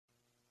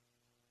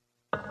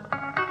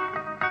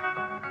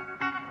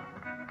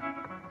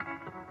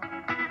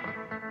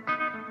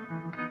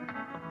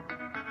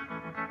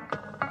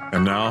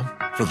And now,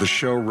 for the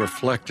show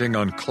reflecting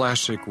on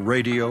classic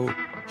radio,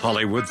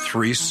 Hollywood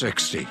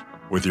 360,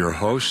 with your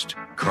host,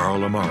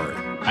 Carl Amari.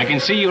 I can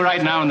see you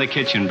right now in the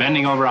kitchen,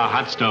 bending over a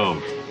hot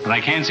stove, but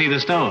I can't see the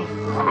stove.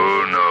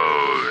 Who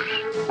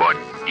knows what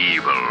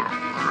evil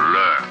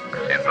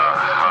lurks in the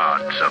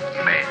hearts of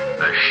men?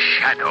 The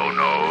shadow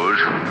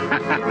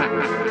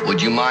knows.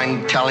 Would you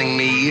mind telling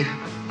me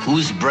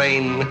whose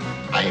brain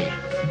I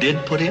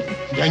did put in?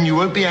 And you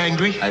won't be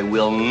angry? I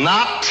will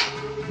not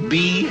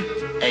be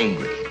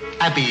angry.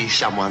 Abby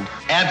someone.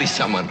 Abby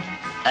someone.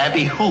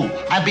 Abby who?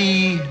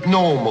 Abby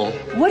normal.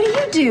 What do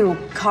you do,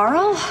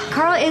 Carl?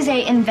 Carl is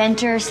a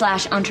inventor /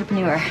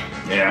 entrepreneur.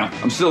 Yeah,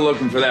 I'm still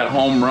looking for that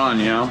home run,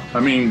 you know?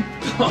 I mean,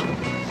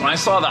 when I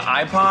saw the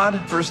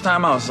iPod first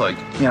time, I was like,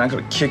 man, I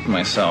could have kicked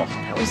myself.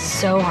 That was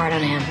so hard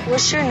on him.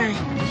 What's your name?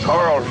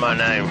 Carl's my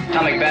name.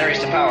 Atomic batteries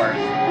to power.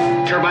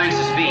 Turbines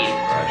to speed.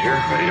 Roger,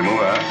 ready to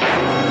move out.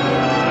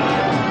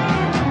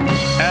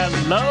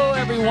 Hello,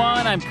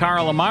 everyone. I'm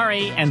Carl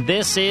Amari, and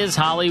this is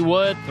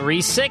Hollywood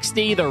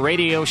 360, the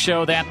radio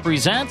show that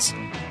presents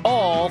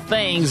all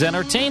things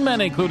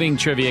entertainment, including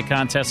trivia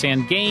contests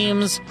and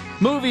games,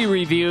 movie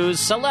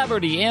reviews,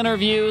 celebrity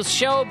interviews,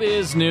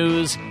 showbiz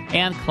news,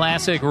 and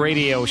classic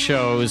radio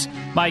shows.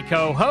 My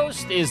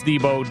co-host is the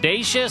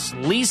bodacious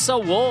Lisa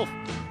Wolf.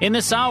 In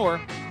this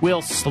hour,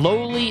 we'll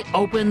slowly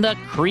open the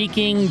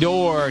creaking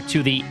door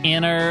to the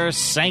inner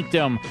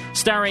sanctum,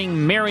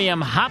 starring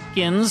Miriam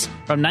Hopkins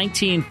from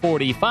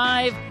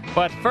 1945.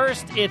 But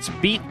first, it's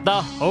Beat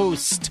the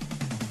Host.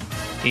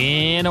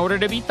 In order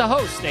to beat the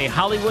host, a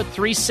Hollywood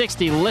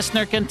 360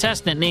 listener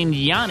contestant named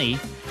Yanni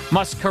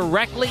must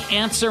correctly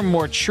answer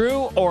more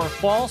true or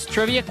false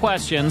trivia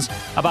questions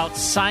about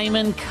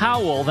Simon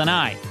Cowell than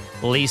I.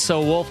 Lisa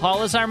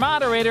Wolfhall is our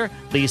moderator.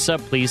 Lisa,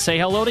 please say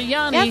hello to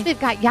Yanni. Yes, we've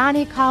got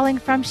Yanni calling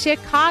from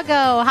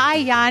Chicago. Hi,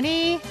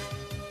 Yanni.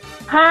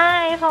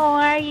 Hi, how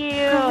are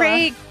you?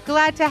 Great.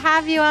 Glad to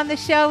have you on the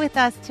show with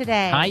us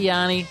today. Hi,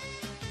 Yanni.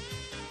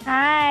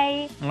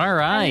 Hi. All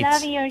right. I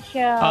love your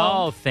show.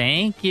 Oh,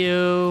 thank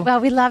you. Well,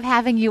 we love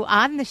having you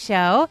on the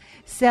show.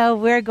 So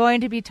we're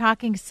going to be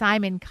talking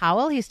Simon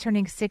Cowell. He's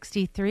turning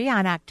 63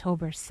 on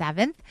October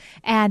 7th.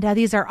 And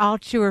these are all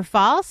true or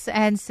false.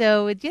 And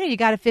so, you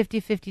got a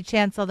 50-50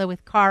 chance, although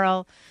with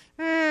Carl,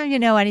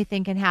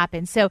 anything can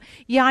happen. So,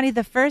 Yanni,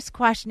 the first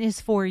question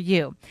is for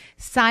you.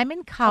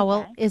 Simon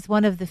Cowell is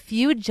one of the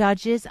few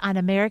judges on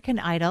American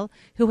Idol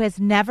who has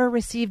never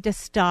received a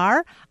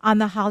star on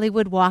the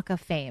Hollywood Walk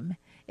of Fame.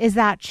 Is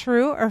that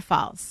true or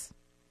false?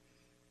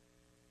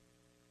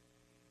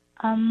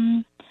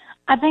 I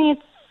think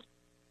it's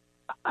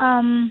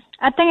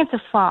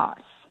a false.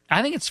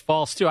 I think it's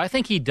false, too. I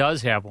think he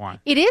does have one.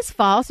 It is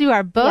false. You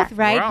are both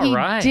right. We're all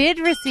right. He did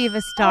receive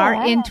a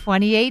star in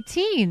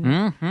 2018.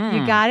 Mm-hmm.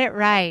 You got it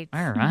right.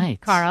 All right.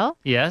 Carl?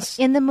 Yes?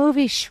 In the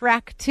movie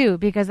Shrek 2,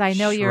 because I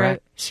know you're a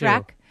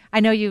Shrek. I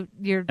know you're...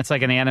 It's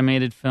like an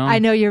animated film? I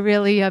know you're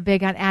really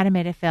big on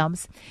animated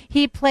films.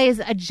 He plays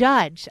a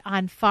judge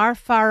on Far,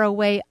 Far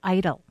Away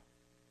Idol.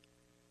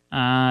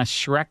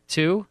 Shrek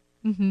 2?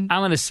 Mm-hmm.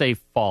 I'm going to say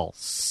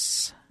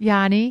false.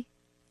 Yanni?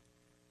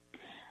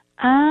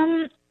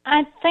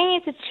 I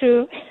think it's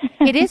true.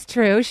 It is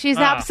true. She's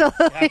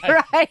absolutely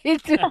right. He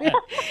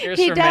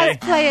does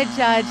play a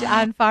judge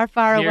on Far,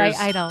 Far Away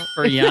Idol.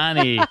 For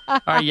Yanni.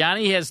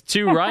 Yanni has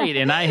 2 right,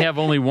 and I have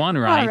only 1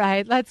 right. All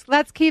right,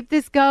 let's keep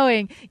this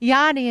going.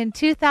 Yanni, in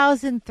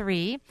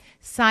 2003,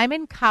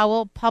 Simon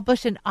Cowell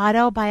published an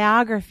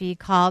autobiography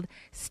called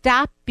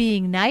Stop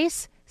Being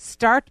Nice,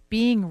 Start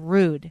Being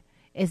Rude.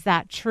 Is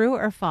that true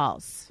or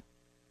false?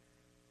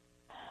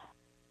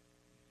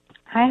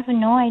 I have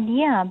no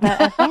idea, but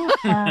I think...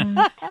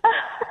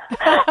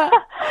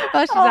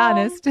 Well, she's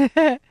honest.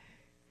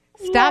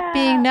 Stop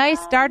being nice,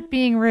 start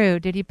being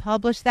rude. Did he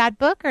publish that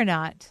book or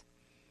not?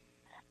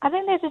 I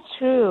think this is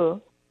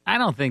true. I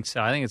don't think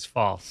so. I think it's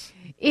false.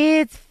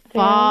 It's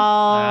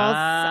false.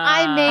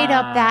 I made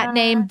up that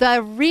name.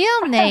 The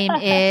real name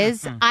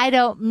is I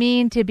don't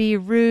mean to be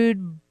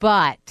rude,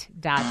 but...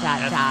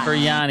 That's for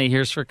Yanni.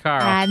 Here's for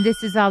Carl. And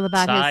this is all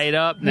about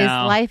his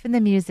life in the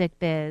music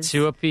biz.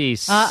 2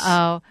 apiece.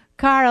 Uh-oh.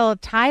 Carl,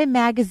 Time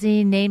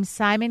magazine named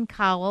Simon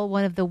Cowell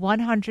one of the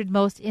 100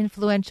 most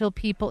influential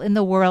people in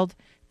the world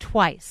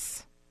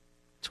twice.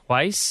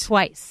 Twice?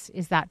 Twice.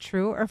 Is that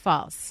true or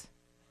false?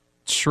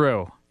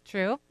 True.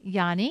 True.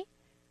 Yanni?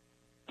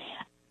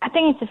 I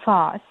think it's a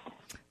false.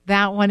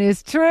 That one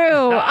is true.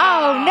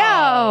 Oh,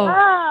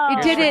 no.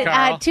 He did it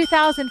at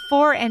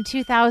 2004 and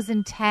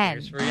 2010.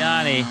 Here's for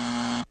Yanni.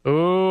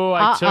 Ooh,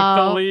 I took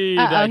the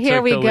lead.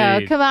 Here we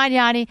go. Come on,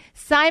 Yanni.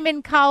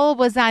 Simon Cowell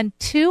was on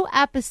 2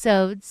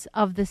 episodes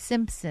of The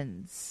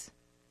Simpsons.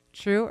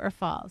 True or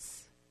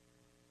false?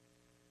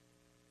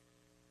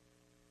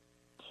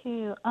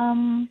 2.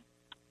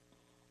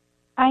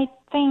 I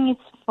think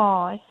it's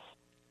false.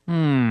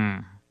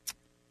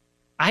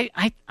 I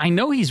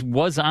know he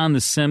was on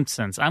The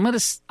Simpsons.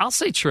 I'll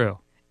say true.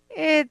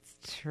 It's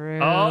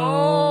true.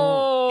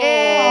 Oh,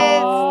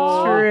 it's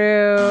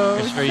true.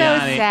 It's for so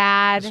Yanni.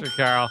 sad. It's for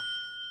Carl.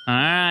 All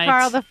right.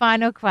 Carl, the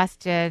final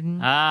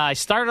question. I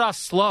started off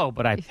slow,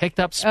 but I picked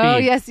up speed. Oh,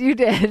 yes, you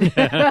did.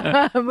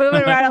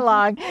 Moving right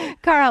along.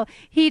 Carl,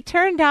 he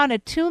turned down a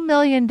 $2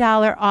 million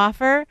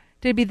offer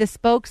to be the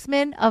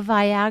spokesman of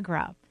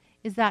Viagra.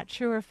 Is that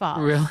true or false?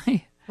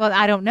 Really? Well,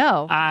 I don't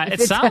know.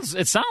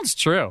 It sounds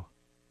true.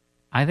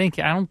 I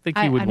don't think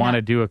he would want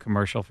to do a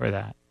commercial for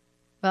that.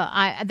 Well,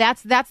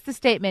 that's the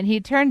statement. He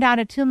turned down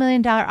a $2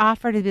 million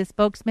offer to be the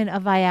spokesman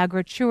of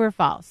Viagra. True or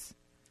false?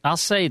 I'll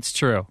say it's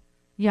true.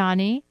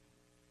 Yanni?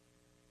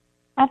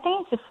 I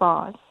think it's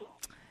false.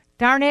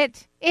 Darn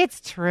it. It's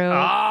true.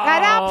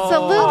 That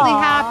absolutely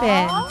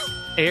happened.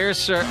 Air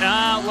sir.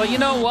 Well, you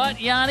know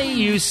what, Yanni?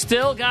 You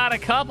still got a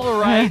couple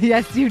right.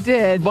 Yes, you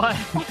did. But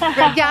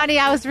Yanni,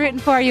 I was rooting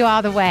for you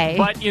all the way.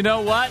 But you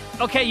know what?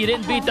 Okay, you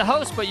didn't beat the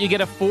host, but you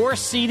get a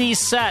 4-CD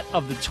set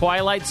of the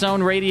Twilight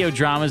Zone radio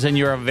dramas, and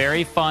you're a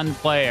very fun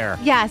player.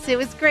 Yes, it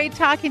was great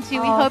talking to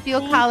you. We hope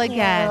you'll call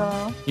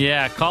again.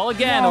 Yeah, call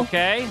again,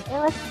 okay? It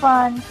was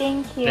fun.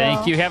 Thank you.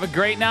 Thank you. Have a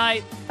great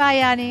night. Bye,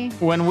 Yanni.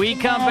 When we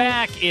come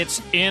back,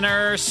 it's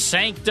Inner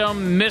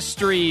Sanctum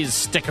Mysteries.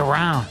 Stick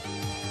around.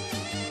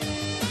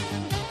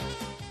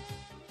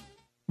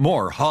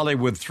 More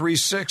Hollywood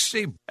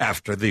 360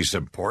 after these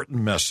important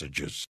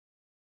messages.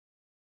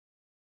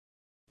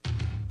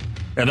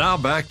 And now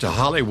back to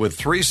Hollywood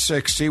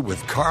 360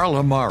 with Carl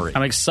Amari.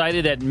 I'm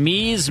excited that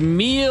Me's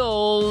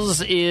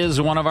Meals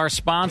is one of our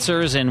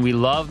sponsors, and we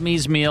love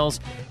Me's Meals.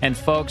 And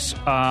folks,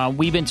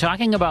 we've been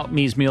talking about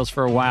Me's Meals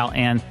for a while,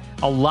 and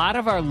a lot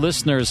of our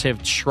listeners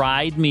have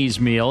tried Me's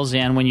Meals.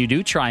 And when you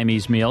do try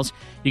Me's Meals,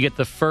 you get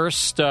the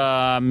first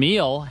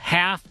meal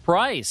half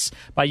price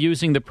by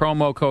using the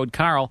promo code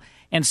Carl.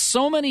 And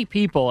so many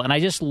people, and I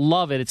just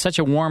love it, it's such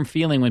a warm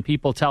feeling when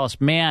people tell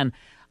us, man,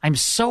 I'm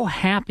so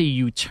happy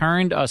you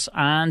turned us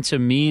on to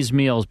Me's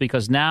Meals,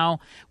 because now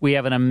we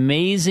have an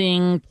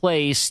amazing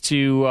place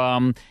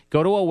to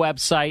go to a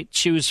website,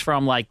 choose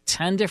from like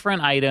 10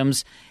 different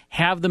items,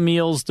 have the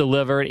meals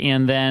delivered,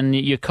 and then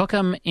you cook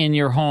them in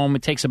your home.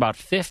 It takes about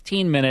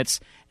 15 minutes,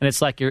 and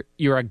it's like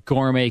you're a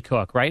gourmet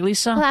cook. Right,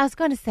 Lisa? Well, I was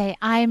going to say,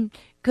 I'm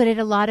good at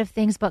a lot of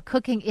things, but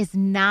cooking is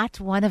not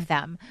one of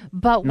them.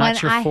 But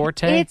not your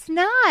forte? It's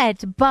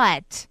not,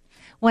 but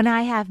when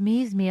I have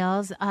Me's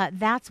Meals,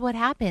 that's what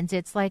happens.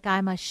 It's like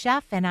I'm a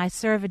chef and I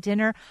serve a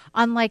dinner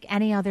unlike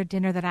any other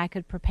dinner that I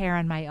could prepare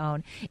on my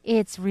own.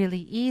 It's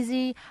really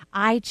easy.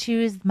 I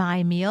choose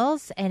my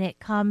meals, and it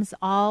comes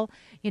all,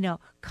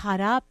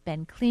 cut up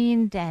and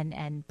cleaned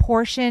and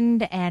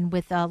portioned and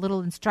with a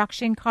little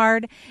instruction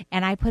card,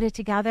 and I put it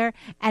together.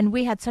 And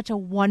we had such a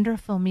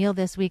wonderful meal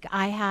this week.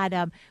 I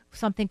had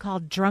something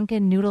called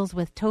drunken noodles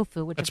with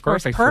tofu, which That's is of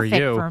course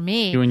perfect for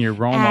me. You and your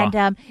Roma.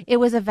 And it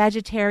was a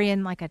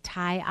vegetarian, like a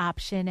Thai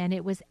option, and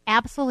it was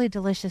absolutely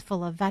delicious,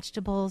 full of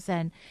vegetables,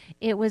 and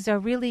it was a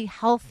really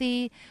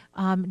healthy,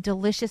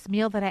 delicious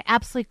meal that I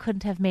absolutely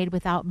couldn't have made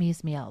without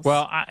Me's Meals.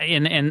 Well,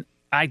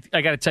 I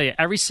got to tell you,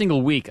 every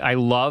single week I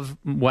love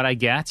what I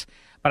get,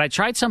 but I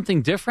tried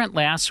something different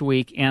last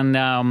week, and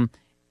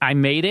I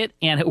made it,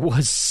 and it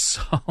was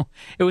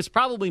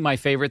probably my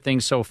favorite thing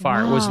so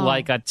far. Wow. It was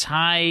like a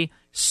Thai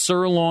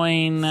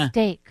sirloin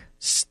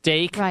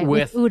steak right,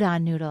 with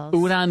udon noodles.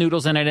 Udon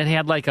noodles in it. It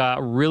had like a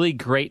really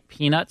great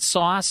peanut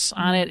sauce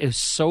on it. It was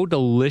so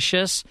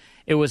delicious.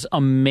 It was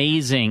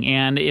amazing.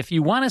 And if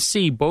you want to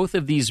see both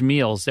of these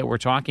meals that we're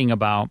talking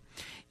about,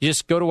 you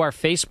just go to our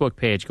Facebook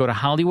page. Go to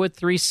Hollywood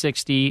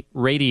 360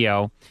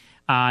 Radio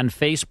on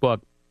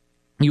Facebook.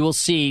 You will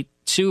see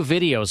 2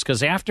 videos,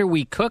 because after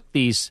we cook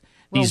these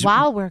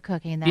while we're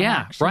cooking them,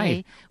 actually,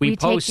 right. we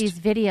take these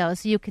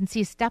videos so you can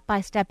see step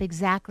by step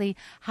exactly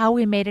how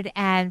we made it,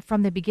 and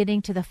from the beginning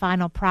to the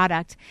final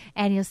product,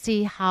 and you'll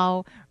see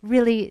how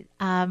really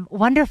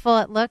wonderful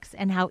it looks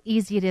and how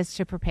easy it is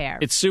to prepare.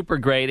 It's super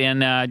great,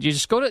 and you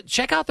just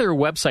check out their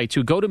website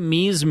too. Go to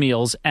Me's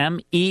Meals,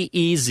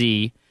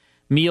 MEEZ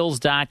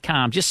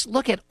meals.com. Just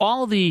look at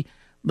all the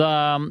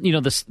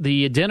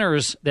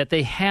dinners that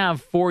they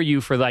have for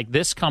you for like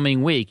this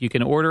coming week. You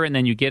can order it, and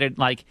then you get it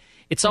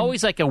it's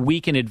always like a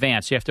week in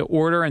advance. You have to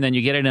order, and then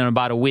you get it in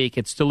about a week.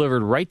 It's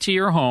delivered right to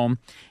your home,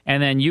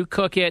 and then you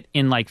cook it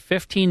in like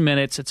 15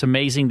 minutes. It's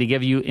amazing. They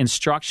give you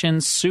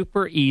instructions,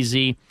 super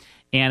easy,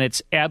 and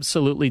it's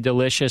absolutely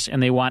delicious,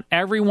 and they want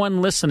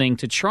everyone listening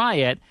to try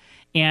it.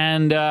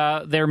 And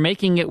they're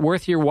making it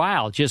worth your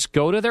while. Just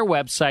go to their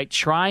website,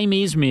 try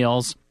Me's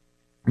Meals.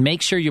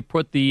 Make sure you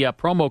put the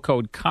promo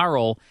code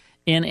Carl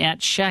in at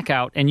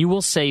checkout, and you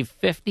will save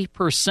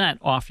 50%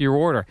 off your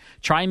order.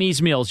 Try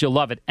Me's Meals. You'll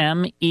love it.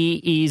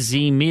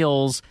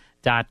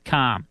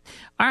 MEEZmeals.com.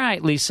 All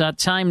right, Lisa,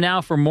 time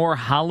now for more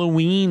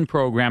Halloween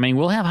programming.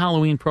 We'll have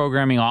Halloween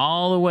programming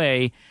all the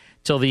way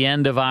till the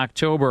end of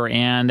October,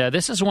 and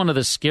this is one of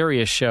the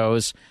scariest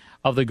shows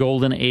of the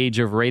golden age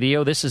of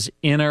radio. This is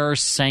Inner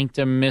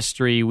Sanctum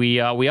Mystery. We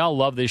all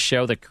love this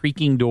show, The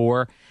Creaking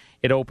Door.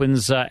 It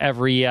opens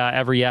every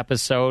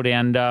episode,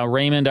 and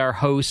Raymond, our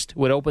host,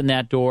 would open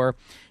that door.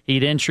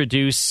 he'd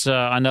introduce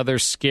another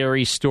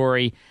scary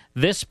story.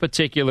 This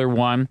particular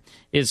one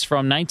is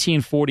from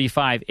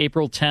 1945,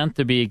 April 10th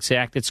to be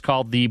exact. It's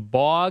called The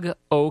Bog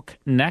Oak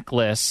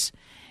Necklace.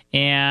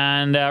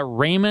 And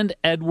Raymond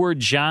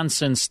Edward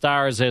Johnson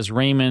stars as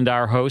Raymond,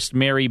 our host.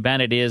 Mary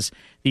Bennett is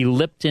the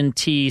Lipton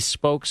Tea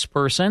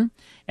spokesperson.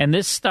 And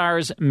this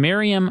stars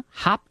Miriam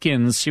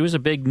Hopkins. She was a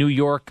big New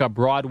York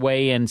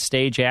Broadway and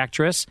stage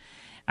actress.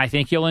 I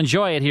think you'll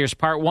enjoy it. Here's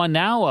part one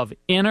now of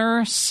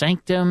Inner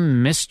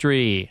Sanctum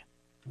Mystery.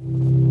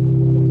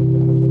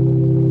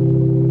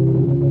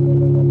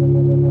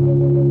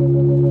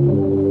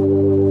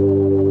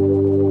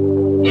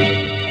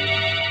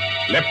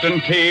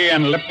 Lipton Tea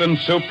and Lipton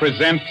Soup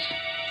presents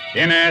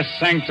Inner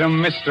Sanctum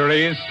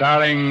Mysteries,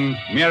 starring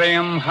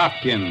Miriam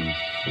Hopkins.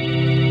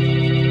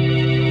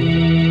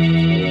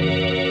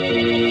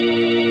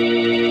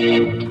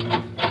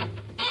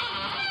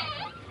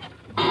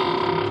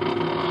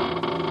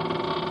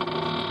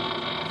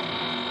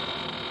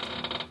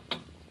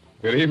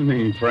 Good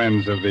evening,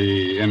 friends of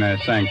the Inner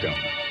Sanctum.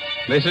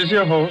 This is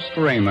your host,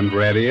 Raymond,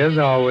 ready as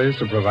always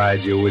to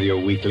provide you with your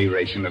weekly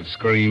ration of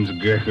screams,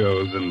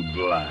 gurgles, and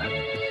blood.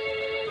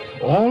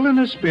 All in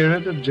a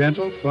spirit of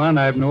gentle fun.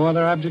 I have no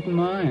other object in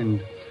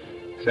mind,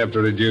 except to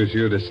reduce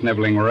you to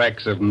sniveling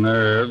wrecks of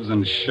nerves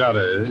and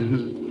shudders.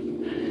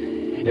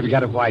 If you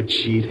got a white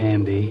sheet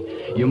handy,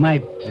 you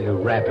might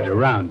wrap it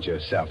around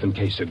yourself in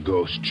case a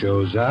ghost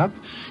shows up.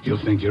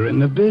 You'll think you're in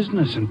the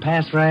business and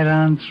pass right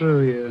on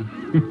through you.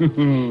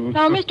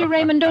 Now, Mr.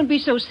 Raymond, don't be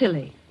so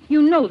silly.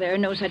 You know there are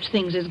no such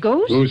things as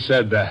ghosts. Who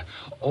said that?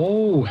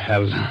 Oh,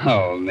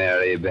 hello,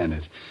 Mary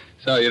Bennett.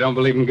 So you don't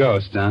believe in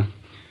ghosts, huh?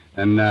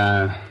 And,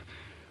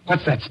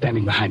 what's that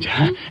standing behind you,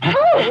 huh?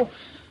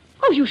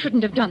 Oh, you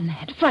shouldn't have done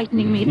that,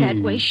 frightening me that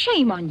way.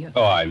 Shame on you.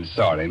 Oh, I'm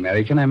sorry,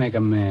 Mary. Can I make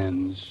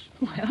amends?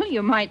 Well,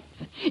 you might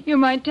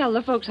tell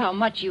the folks how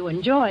much you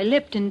enjoy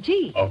Lipton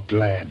tea. Oh,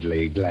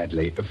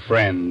 gladly.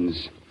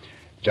 Friends,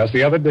 just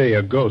the other day,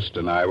 a ghost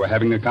and I were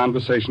having a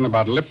conversation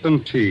about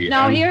Lipton tea.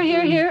 Now, and...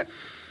 here.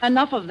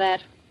 Enough of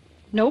that.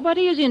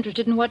 Nobody is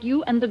interested in what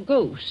you and the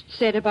ghost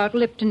said about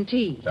Lipton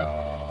tea.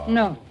 Oh.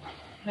 No.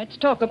 Let's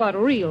talk about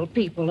real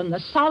people and the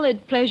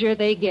solid pleasure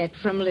they get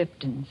from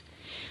Lipton's.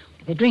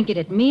 They drink it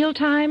at meal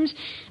times.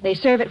 They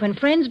serve it when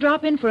friends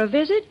drop in for a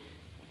visit.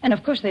 And,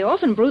 of course, they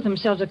often brew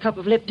themselves a cup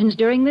of Lipton's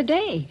during the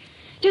day,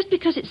 just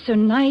because it's so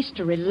nice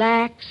to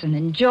relax and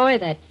enjoy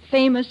that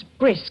famous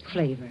brisk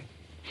flavor.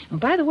 Oh,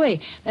 by the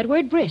way, that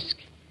word brisk,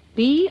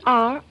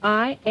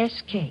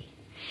 B-R-I-S-K,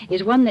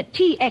 is one that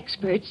tea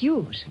experts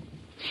use.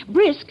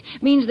 Brisk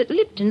means that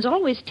Lipton's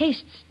always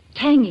tastes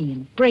tangy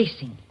and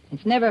bracing.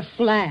 It's never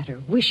flat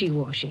or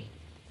wishy-washy.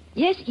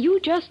 Yes, you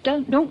just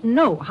don't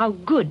know how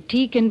good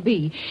tea can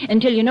be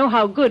until you know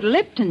how good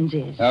Lipton's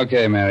is.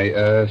 Okay, Mary,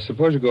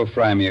 suppose you go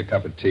fry me a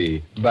cup of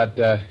tea. But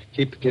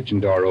keep the kitchen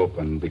door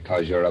open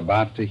because you're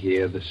about to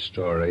hear the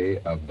story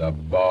of the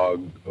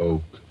Bog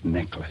Oak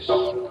Necklace.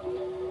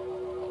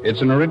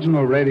 It's an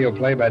original radio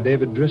play by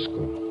David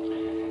Driscoll.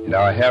 And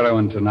our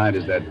heroine tonight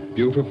is that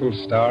beautiful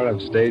star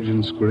of stage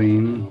and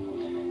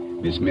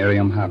screen, Miss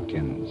Miriam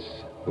Hopkins,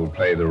 who'll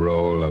play the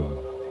role of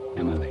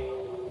Emily.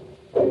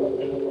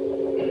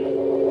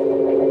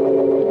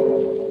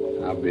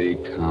 Now, be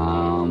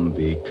calm.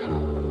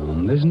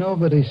 There's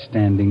nobody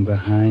standing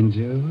behind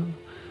you.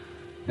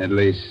 At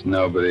least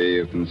nobody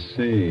you can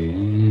see.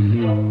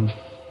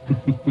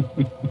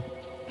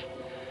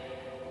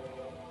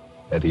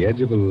 At the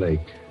edge of a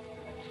lake,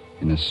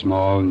 in a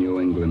small New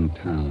England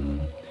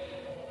town,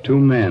 two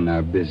men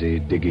are busy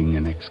digging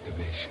an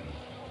excavation.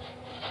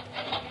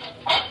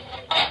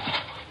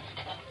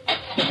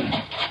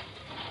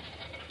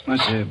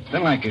 Must have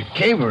been like a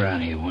cave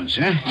around here once,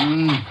 huh?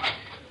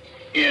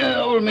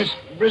 Yeah, old Miss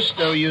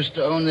Bristow used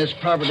to own this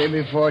property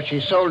before she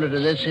sold it to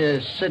this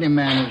here city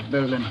man who's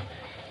building.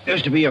 There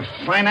used to be a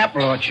fine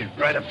apple orchard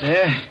right up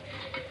there.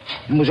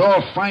 It was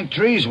all fine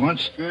trees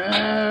once.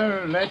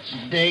 Well, let's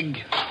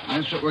dig.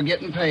 That's what we're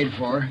getting paid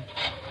for.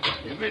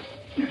 What's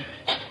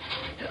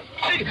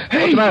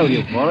the matter with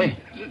you, Paulie?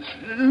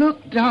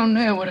 Look down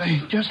there what I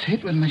just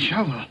hit with my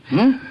shovel.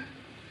 Huh?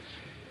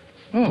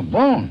 Oh, a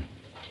bone.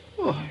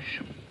 Oh,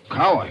 some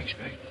cow, I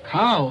expect.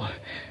 Cow?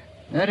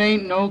 That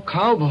ain't no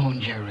cow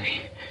bone,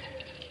 Jerry.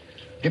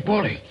 Hey,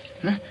 Paulie.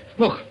 Huh?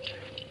 Look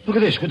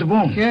at this with the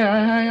bone.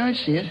 Yeah, I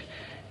see it.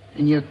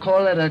 And you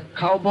call that a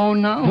cow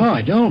bone now? No,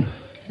 I don't.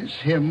 This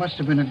here must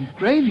have been a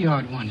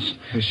graveyard once.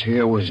 This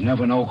here was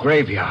never no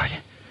graveyard.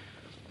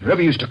 The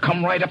river used to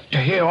come right up to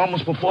here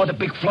almost before the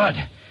big flood.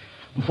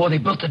 Before they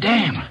built the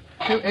dam.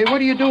 Hey,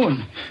 what are you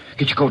doing?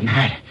 Get your coat and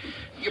hat.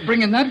 You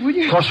bringing that with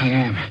you? Of course I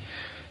am.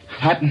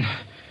 Hat and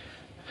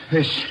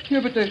this.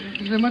 Yeah, but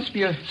there must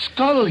be a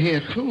skull here,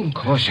 too. Of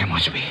course there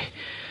must be.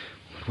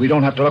 But we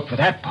don't have to look for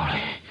that,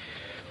 Polly.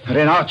 That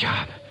ain't our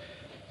job.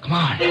 Come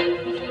on.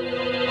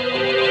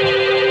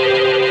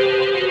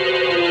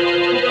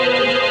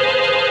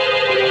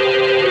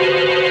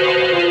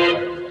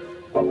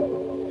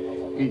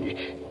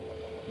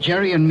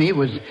 Jerry and me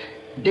was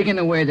digging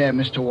away there,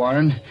 Mr.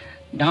 Warren,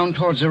 down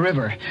towards the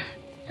river.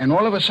 And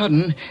all of a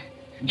sudden,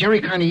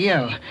 Jerry kind of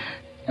yelled.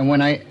 And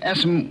when I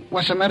asked him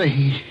what's the matter,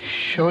 he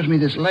shows me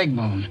this leg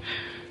bone.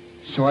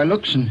 So I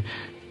looks, and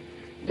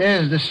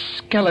there's the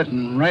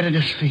skeleton right at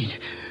his feet.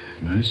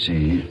 I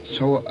see.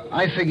 So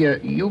I figure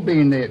you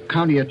being the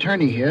county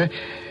attorney here,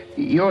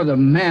 you're the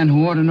man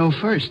who ought to know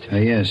first.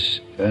 Yes.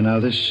 Now,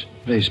 this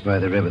place by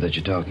the river that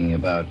you're talking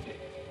about,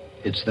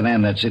 it's the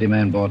land that city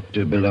man bought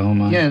to build a home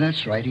on? Yeah,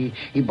 that's right.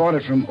 He bought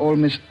it from old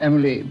Miss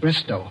Emily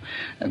Bristow.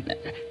 And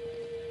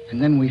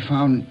then we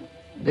found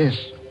this,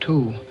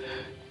 too,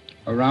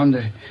 around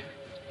the,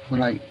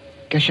 well, I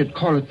guess you'd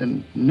call it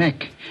the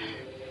neck.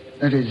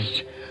 That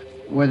is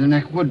where the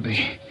neck would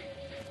be.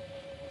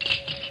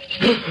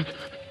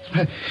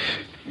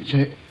 Is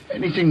there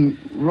anything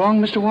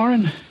wrong, Mr.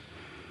 Warren?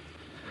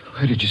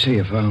 Where did you say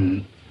you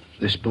found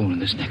this bone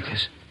and this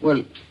necklace?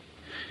 Well,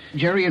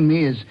 Jerry and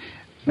me is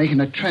making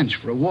a trench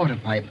for a water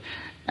pipe,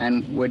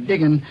 and we're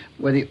digging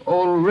where the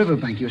old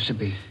riverbank used to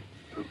be.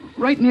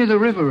 Right near the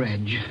river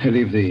edge.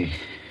 Leave the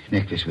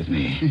necklace with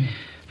me.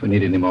 If we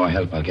need any more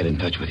help, I'll get in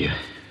touch with you.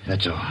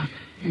 That's all.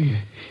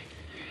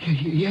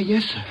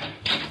 Yes, sir.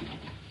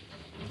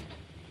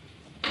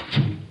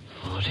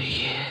 40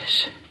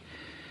 years.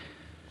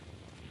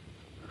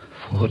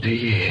 40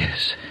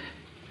 years.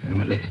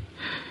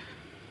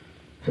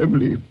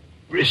 Emily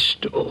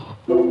Bristow.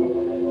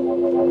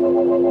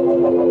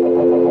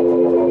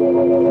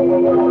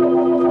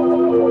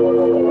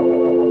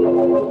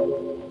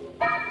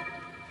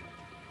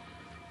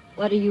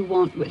 What do you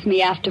want with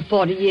me after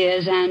 40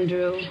 years,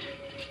 Andrew?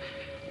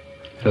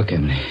 Look,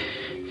 Emily.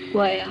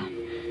 Where?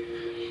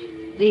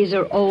 These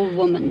are old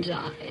woman's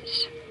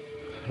eyes.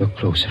 Look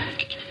closer.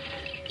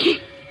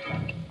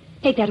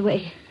 Take that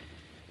away.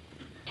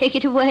 Take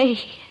it away.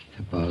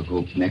 The bog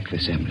oak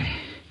necklace, Emily.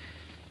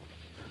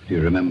 Do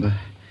you remember?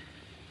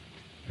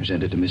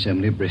 Presented to Miss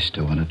Emily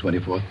Bristow on her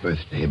 24th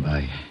birthday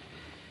by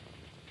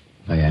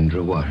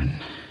Andrew Warren.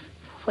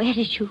 Where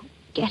did you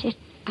get it,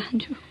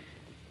 Andrew?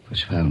 It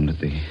was found at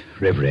the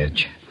river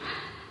edge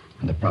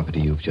on the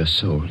property you've just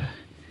sold.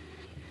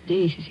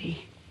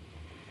 Daisy.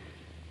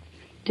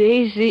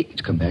 Daisy.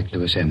 It's come back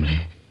to us,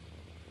 Emily.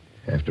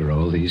 After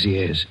all these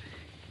years.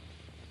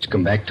 It's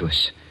come back to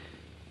us.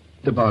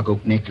 The bog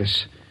oak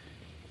necklace.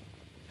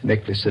 The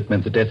necklace that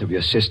meant the death of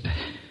your sister,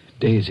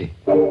 Daisy.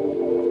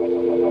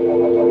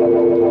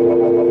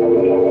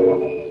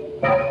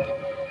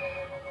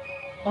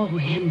 Oh,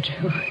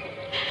 Andrew.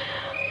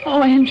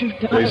 Oh, Andrew,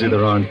 darling. Daisy,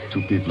 there aren't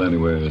two people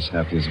anywhere as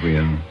happy as we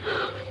are.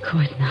 Of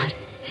course not.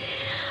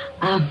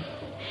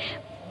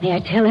 May I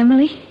tell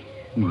Emily?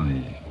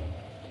 Why,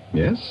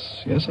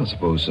 yes, I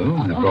suppose so.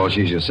 After all,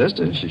 she's your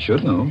sister. She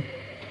should know.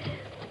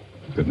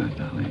 Good night,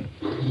 darling.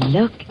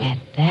 Look at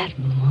that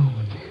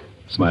moon.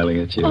 Smiling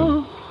at you.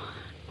 Oh.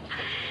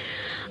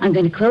 I'm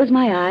going to close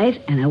my eyes,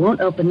 and I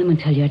won't open them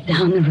until you're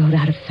down the road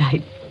out of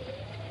sight.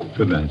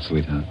 Good night,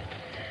 sweetheart.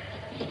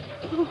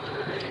 Oh.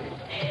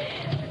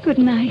 Good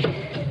night.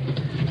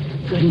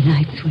 Good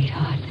night,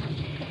 sweetheart.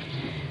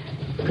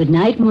 Good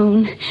night,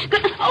 moon.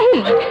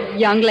 Oh,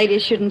 young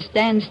ladies shouldn't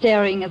stand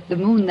staring at the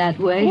moon that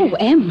way. Oh,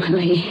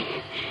 Emily.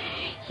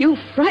 You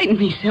frightened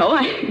me so.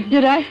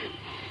 Did I?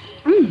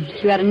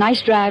 You had a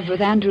nice drive with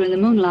Andrew in the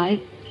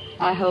moonlight,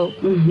 I hope.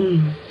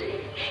 Mm-hmm.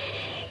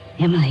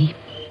 Emily.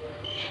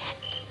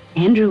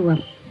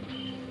 Andrew.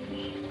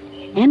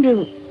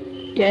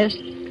 Yes?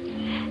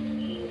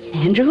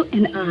 Andrew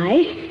and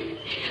I,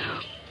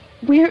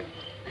 we're...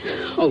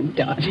 Oh,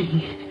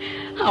 darling.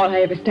 How will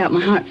I ever stop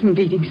my heart from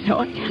beating so?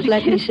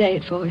 Let me say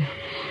it for you.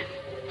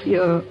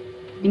 You're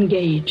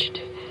engaged.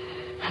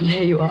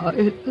 There you are.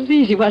 It was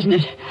easy, wasn't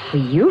it? For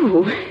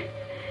you?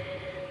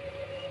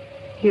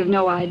 You've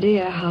no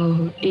idea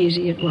how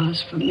easy it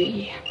was for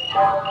me.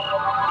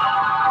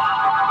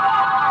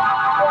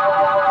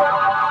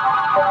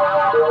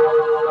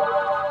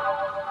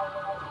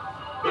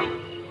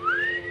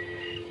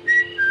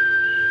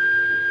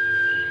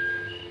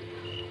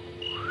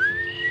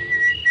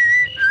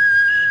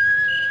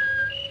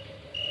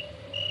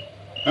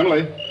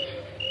 Emily.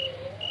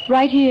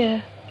 Right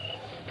here.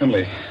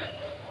 Emily.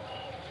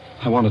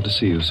 I wanted to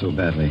see you so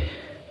badly.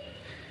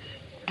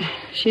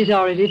 She's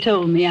already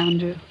told me,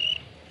 Andrew.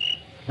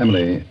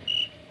 Emily,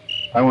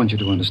 I want you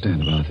to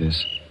understand about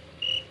this.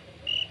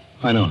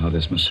 I know how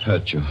this must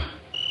hurt you.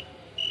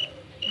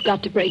 You've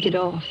got to break it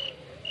off.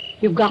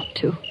 You've got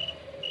to.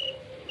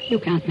 You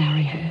can't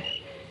marry her.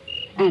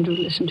 Andrew,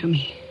 listen to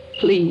me.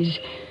 Please.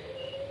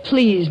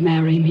 Please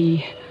marry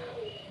me.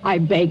 I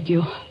beg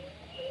you.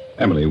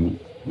 Emily,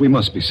 we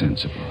must be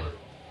sensible.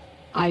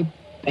 I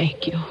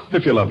beg you.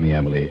 If you love me,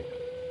 Emily,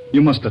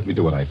 you must let me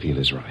do what I feel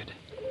is right.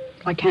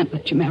 I can't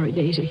let you marry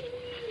Daisy.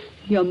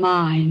 You're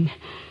mine.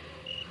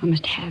 I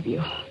must have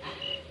you.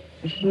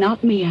 If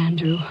not me,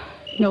 Andrew,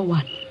 no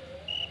one.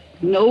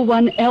 No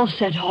one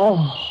else at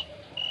all.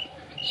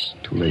 It's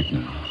too late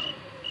now.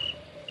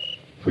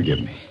 Forgive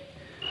me.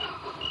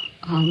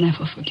 I'll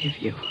never forgive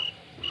you.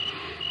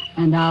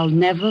 And I'll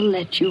never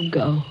let you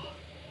go.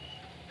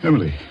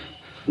 Emily.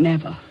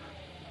 Never.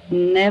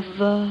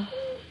 Never.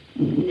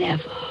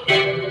 Never.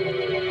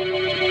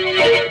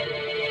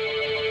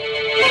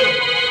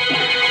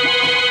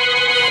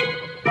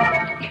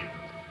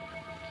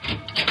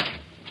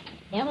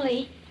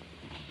 Emily?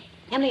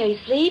 Emily, are you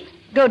asleep?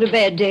 Go to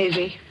bed,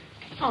 Daisy.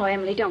 Oh,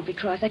 Emily, don't be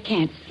cross. I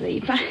can't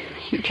sleep.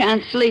 You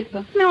can't sleep.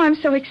 Huh? No, I'm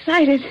so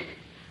excited.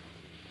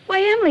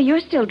 Why, Emily, you're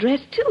still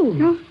dressed, too.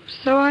 Oh,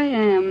 so I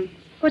am.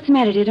 What's the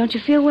matter, dear? Don't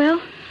you feel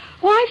well?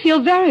 Oh, I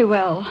feel very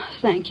well.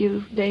 Thank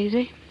you,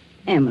 Daisy.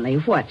 Emily,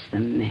 what's the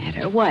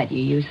matter? Why do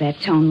you use that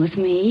tone with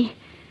me?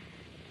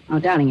 Oh,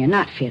 darling, you're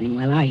not feeling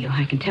well, are you?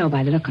 I can tell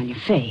by the look on your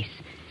face.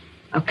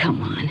 Oh,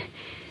 come on.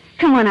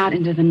 Come on out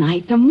into the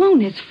night. The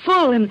moon is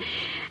full, and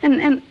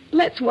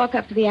let's walk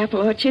up to the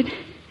apple orchard.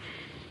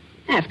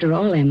 After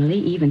all, Emily,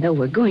 even though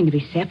we're going to be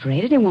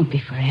separated, it won't be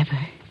forever.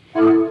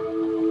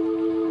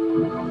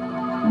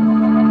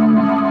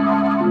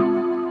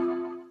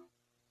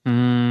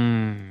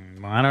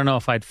 I don't know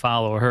if I'd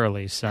follow her,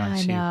 Lisa.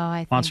 I know.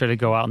 I wants her to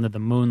go out into the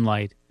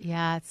moonlight.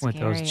 Yeah, it's with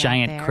scary those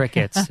giant out there.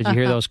 crickets. Did you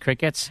hear those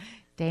crickets?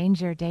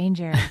 Danger,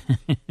 danger.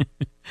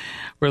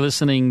 We're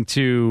listening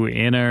to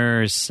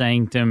Inner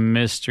Sanctum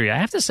Mystery. I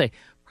have to say,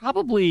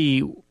 probably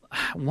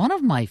one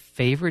of my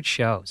favorite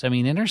shows. I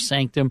mean, Inner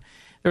Sanctum,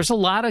 there's a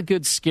lot of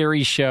good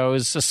scary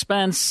shows.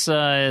 Suspense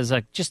is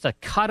just a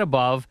cut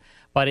above,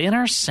 but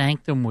Inner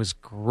Sanctum was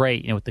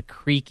great. With the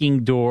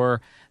creaking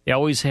door, they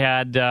always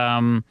had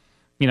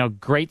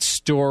great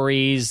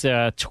stories,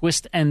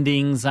 twist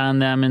endings on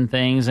them and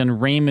things.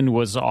 And Raymond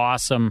was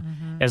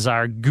awesome as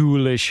our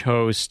ghoulish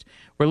host.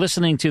 We're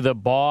listening to The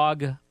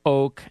Bog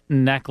Oak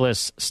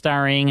Necklace,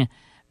 starring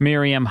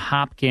Miriam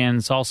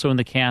Hopkins. Also in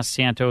the cast,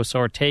 Santos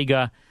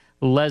Ortega,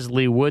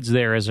 Leslie Woods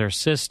there as her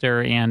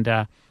sister, and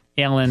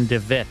Ellen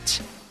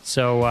DeVitt.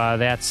 So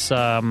that's...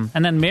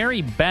 and then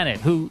Mary Bennett,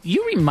 who...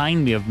 You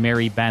remind me of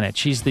Mary Bennett.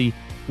 She's the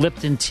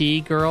Lipton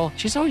tea girl.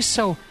 She's always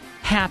so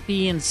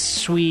happy and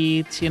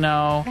sweet,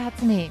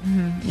 That's me.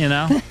 Mm-hmm.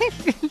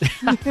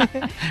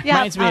 Yeah,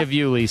 reminds me of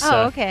you, Lisa.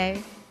 Oh,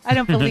 okay. I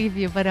don't believe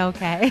you, but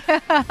okay.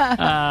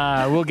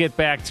 We'll get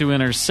back to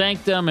Inner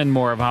Sanctum and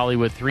more of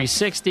Hollywood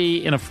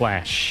 360 in a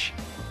flash.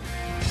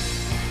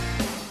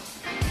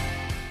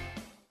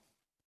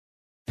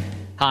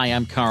 Hi,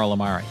 I'm Carl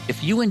Amari.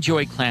 If you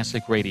enjoy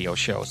classic radio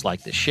shows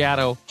like The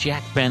Shadow,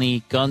 Jack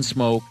Benny,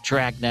 Gunsmoke,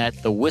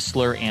 Dragnet, The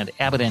Whistler, and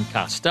Abbott and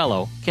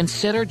Costello,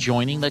 consider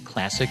joining the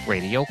Classic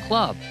Radio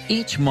Club.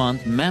 Each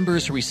month,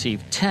 members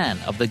receive 10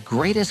 of the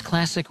greatest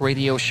classic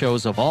radio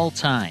shows of all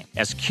time.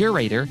 As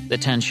curator, the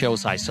 10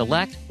 shows I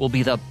select will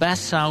be the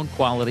best sound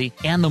quality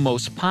and the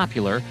most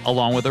popular,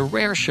 along with a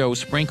rare show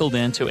sprinkled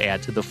in to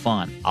add to the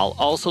fun. I'll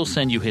also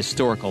send you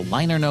historical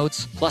liner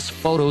notes, plus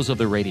photos of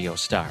the radio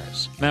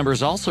stars.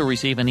 Members also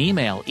receive an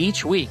email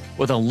each week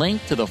with a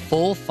link to the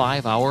full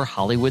 5-hour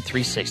Hollywood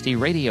 360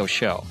 radio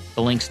show.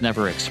 The links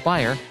never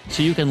expire,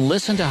 so you can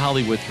listen to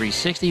Hollywood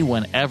 360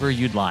 whenever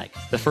you'd like.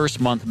 The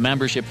first month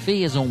membership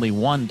fee is only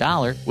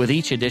 $1, with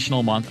each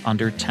additional month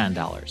under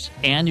 $10.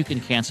 And you can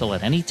cancel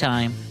at any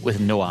time with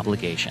no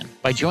obligation.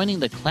 By joining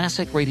the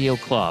Classic Radio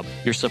Club,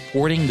 you're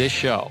supporting this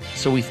show,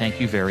 so we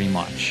thank you very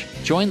much.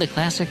 Join the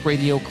Classic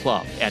Radio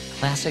Club at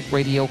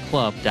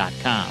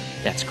ClassicRadioClub.com.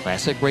 That's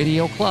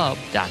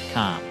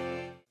ClassicRadioClub.com.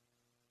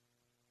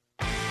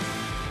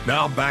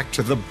 Now back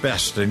to the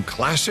best in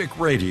classic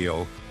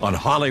radio on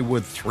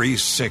Hollywood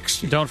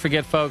 360. Don't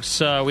forget, folks,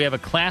 we have a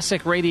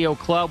Classic Radio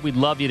Club. We'd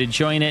love you to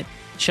join it.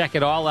 Check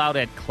it all out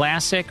at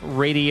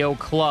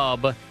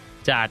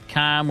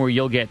ClassicRadioClub.com, where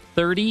you'll get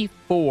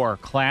 34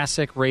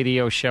 classic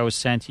radio shows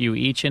sent to you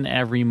each and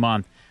every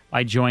month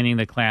by joining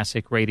the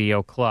Classic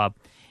Radio Club.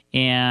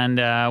 And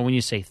when you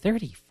say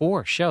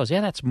 34 shows,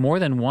 yeah, that's more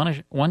than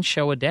one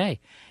show a day.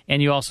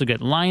 And you also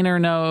get liner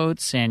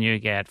notes, and you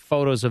get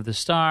photos of the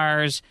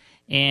stars,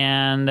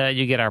 and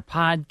you get our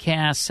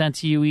podcast sent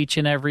to you each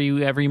and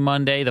every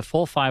Monday, the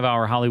full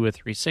 5-hour Hollywood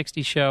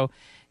 360 show.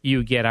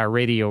 You get our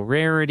Radio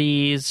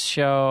Rarities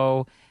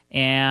show.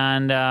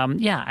 And,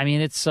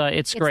 it's great.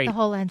 It's the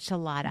whole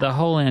enchilada. The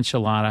whole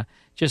enchilada.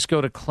 Just go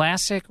to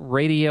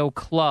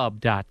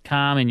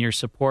ClassicRadioClub.com, and your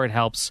support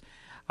helps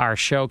our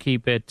show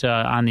keep it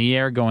on the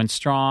air, going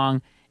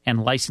strong,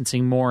 and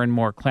licensing more and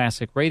more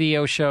classic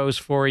radio shows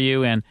for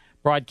you, and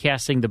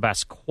broadcasting the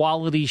best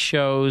quality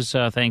shows,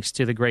 thanks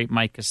to the great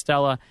Mike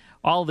Costello.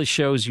 All the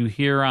shows you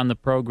hear on the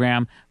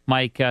program,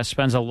 Mike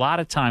spends a lot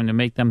of time to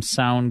make them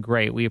sound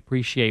great. We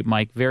appreciate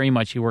Mike very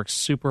much. He works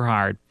super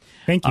hard.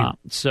 Thank you.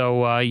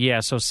 So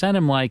send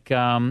him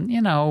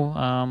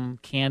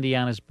candy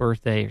on his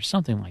birthday or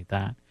something like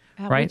that.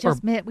 Right?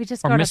 We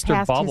just or got Mr.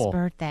 past Bubble. his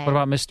birthday. What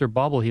about Mr.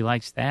 Bubble? He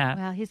likes that.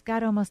 Well, he's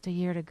got almost a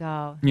year to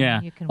go.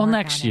 Yeah. You can Well, work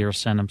next on year, it.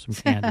 send him some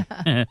candy.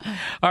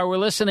 All right, we're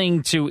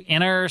listening to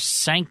Inner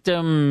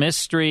Sanctum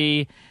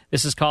Mystery.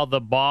 This is called The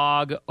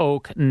Bog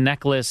Oak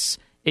Necklace,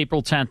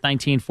 April 10th,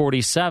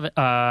 1947.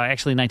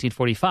 Actually,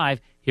 1945.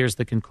 Here's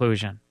the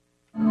conclusion.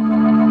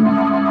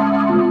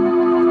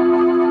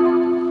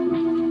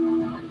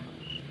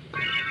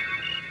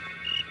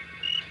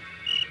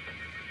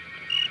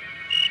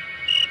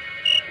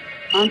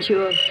 Aren't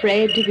you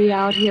afraid to be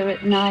out here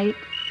at night?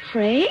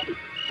 Afraid?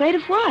 Afraid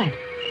of what?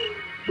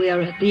 We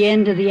are at the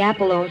end of the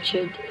apple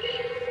orchard.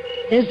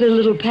 There's the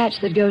little patch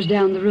that goes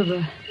down the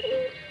river.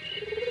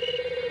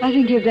 I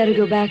think you'd better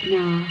go back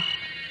now.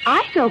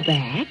 I go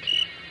back?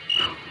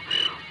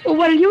 Well,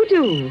 what'll you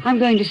do? I'm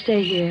going to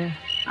stay here.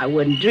 I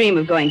wouldn't dream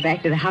of going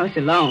back to the house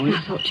alone.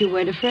 I thought you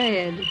weren't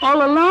afraid.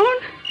 All alone?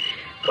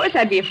 Of course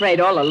I'd be afraid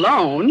all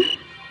alone.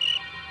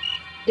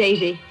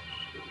 Daisy,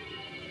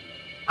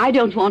 I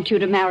don't want you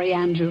to marry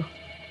Andrew.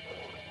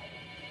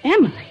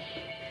 Emily.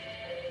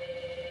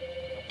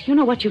 Do you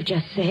know what you've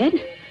just said?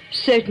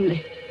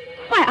 Certainly.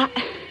 Why,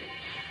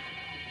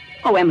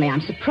 Oh, Emily,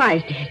 I'm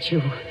surprised at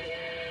you.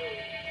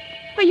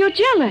 But you're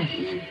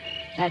jealous.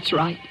 That's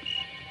right.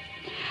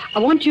 I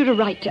want you to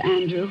write to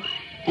Andrew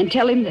and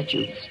tell him that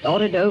you've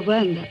thought it over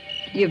and that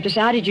you've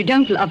decided you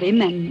don't love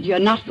him and you're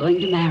not going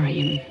to marry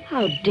him.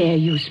 How dare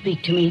you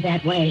speak to me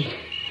that way?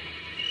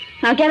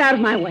 Now get out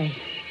of my way.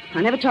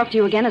 I'll never talk to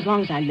you again as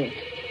long as I live.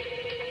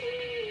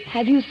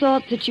 Have you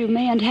thought that you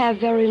mayn't have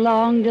very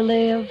long to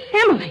live?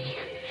 Emily!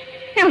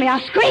 Emily,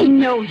 I'll scream.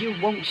 No, you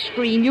won't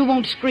scream. You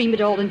won't scream at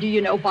all. And do you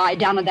know why?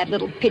 Down in that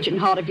little pigeon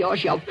heart of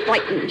yours, you're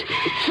frightened.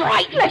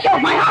 Frightened? Let go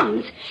of my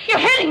arms. You're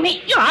hurting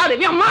me. You're out of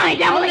your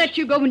mind, Emily. I'll let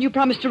you go when you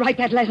promise to write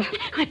that letter.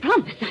 I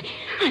promise.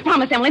 I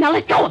promise, Emily. Now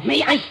let go of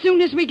me. As soon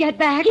as we get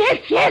back.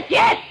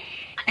 Yes.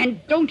 And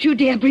don't you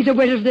dare breathe a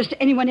word of this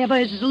to anyone ever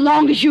as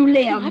long as you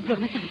live. I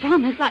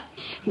promise.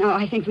 Now,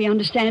 I think we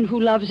understand who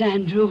loves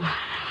Andrew.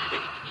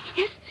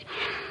 Yes.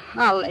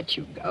 I'll let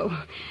you go.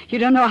 You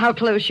don't know how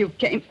close you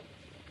came.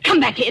 Come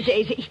back here,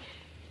 Daisy.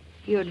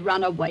 You'd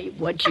run away,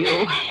 would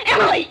you?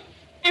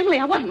 Emily,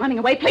 I wasn't running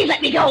away. Please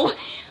let me go.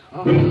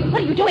 Oh.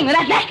 What are you doing with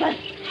that necklace?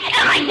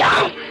 Emily,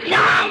 no.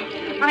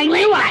 I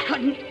knew I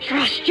couldn't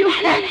trust you.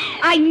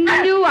 I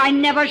knew I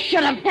never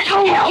should have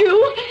told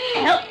you.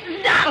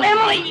 Stop,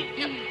 Emily.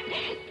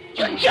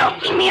 You're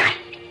choking me. I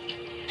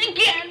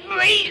can't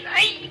breathe.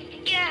 I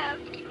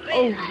can't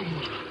breathe.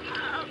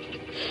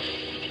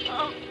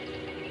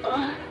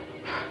 Oh.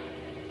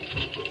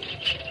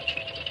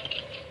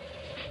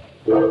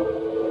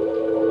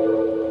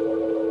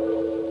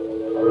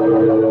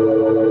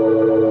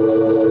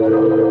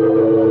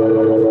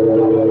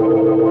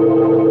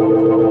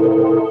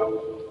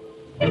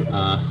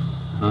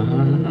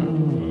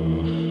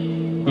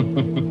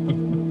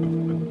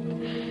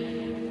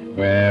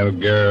 Well,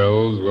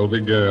 girls will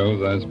be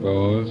girls, I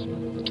suppose.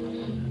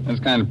 That's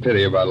kind of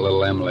pity about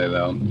little Emily,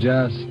 though.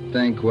 Just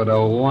think what a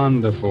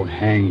wonderful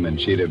hangman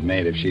she'd have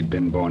made if she'd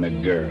been born a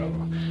girl.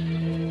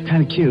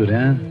 Kind of cute,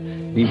 huh?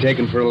 Being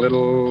taken for a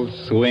little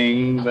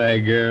swing by a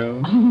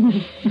girl.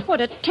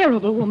 What a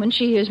terrible woman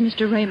she is,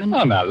 Mr. Raymond.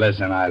 Oh, now,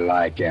 listen, I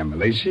like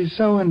Emily. She's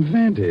so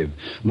inventive.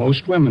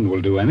 Most women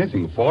will do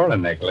anything for a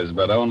necklace,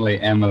 but only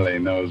Emily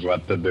knows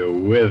what to do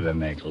with a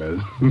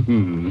necklace.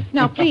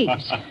 Now,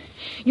 please.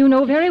 You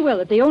know very well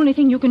that the only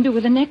thing you can do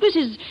with a necklace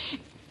is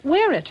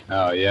wear it.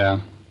 Oh, yeah?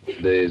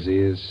 Daisy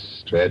is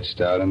stretched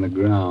out on the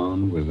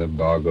ground with a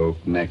bog oak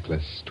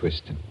necklace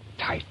twisted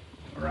tight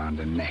around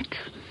her neck.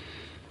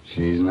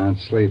 She's not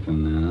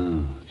sleeping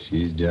now.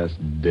 She's just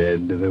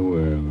dead to the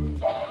world.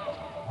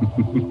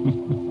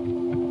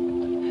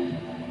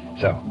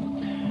 So,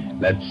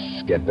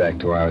 let's get back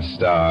to our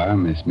star,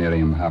 Miss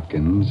Miriam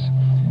Hopkins,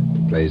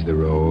 who plays the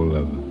role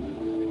of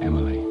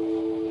Emily.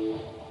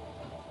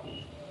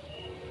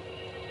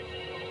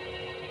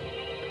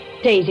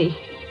 Daisy,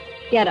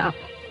 get up.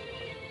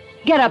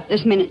 Get up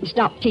this minute and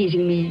stop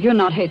teasing me. You're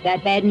not hurt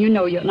that bad, and you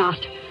know you're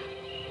not.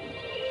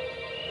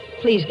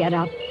 Please get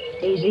up,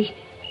 Daisy.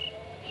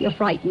 You're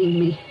frightening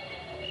me.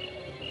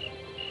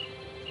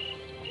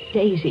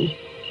 Daisy.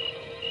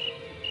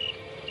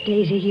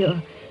 Daisy,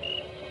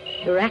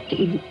 you're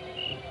acting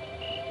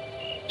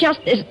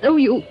just as though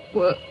you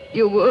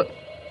were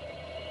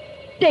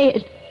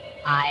dead.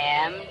 I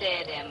am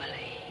dead,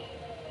 Emily.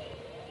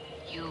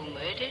 You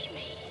murdered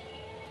me.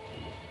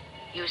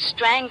 You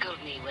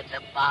strangled me with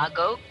the bog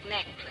oak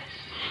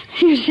necklace.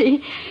 You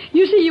see,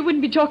 you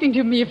wouldn't be talking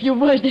to me if you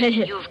were dead.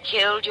 You've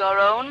killed your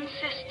own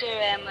sister,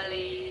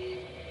 Emily.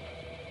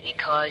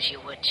 Because you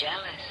were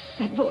jealous.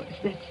 That voice,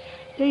 that's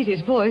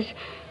Daisy's voice.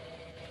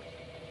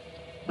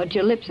 But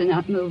your lips are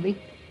not moving.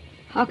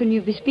 How can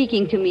you be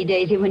speaking to me,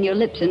 Daisy, when your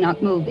lips are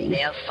not moving?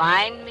 They'll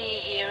find me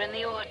here in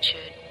the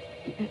orchard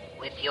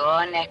with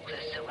your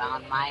necklace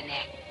around my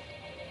neck.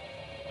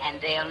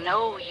 And they'll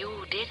know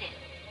you did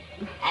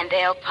it. And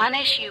they'll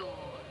punish you.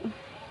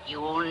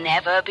 You'll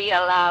never be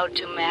allowed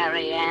to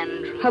marry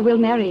Andrew. I will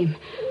marry him.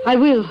 I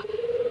will.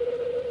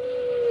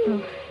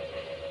 Oh,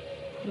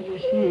 what am I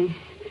saying?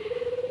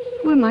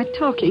 Who am I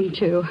talking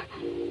to?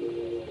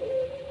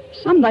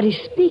 Somebody's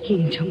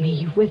speaking to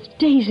me with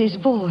Daisy's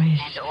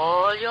voice. And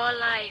all your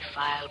life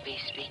I'll be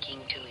speaking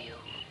to you.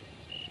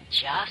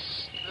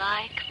 Just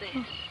like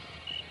this.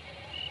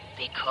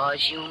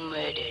 Because you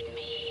murdered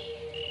me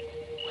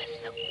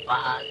with the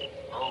bog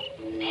oak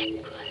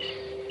necklace.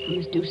 I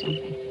must do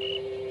something.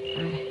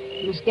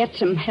 I must get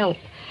some help.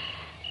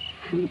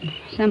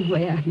 Some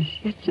way I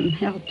must get some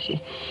help.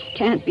 She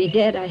can't be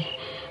dead.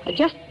 I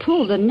just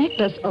pulled the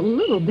necklace a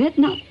little bit,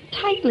 not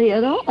tightly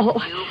at all.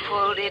 You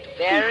pulled it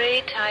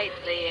very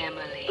tightly,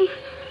 Emily.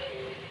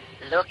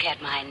 Look at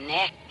my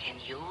neck and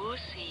you'll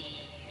see.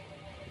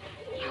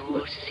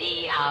 You'll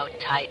see how how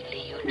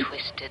tightly you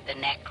twisted the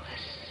necklace.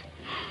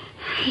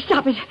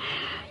 Stop it.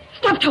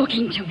 Stop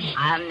talking to me.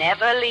 I'll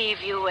never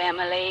leave you,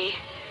 Emily.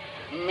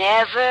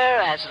 Never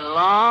as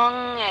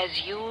long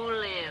as you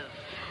live.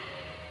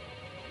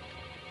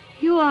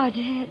 You are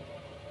dead,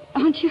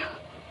 aren't you?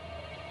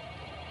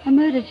 I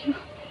murdered you.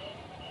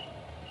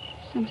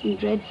 Something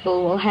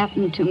dreadful will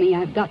happen to me.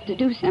 I've got to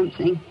do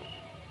something.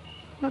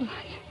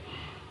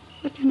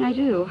 What can I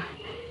do?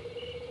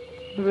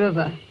 The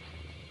river.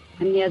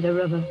 I'm near the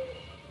river.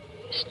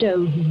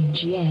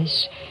 Stones,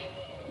 yes.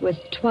 With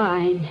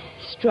twine,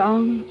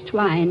 strong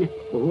twine,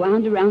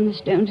 wound around the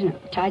stones, and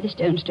I'll tie the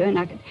stones to her, and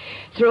I could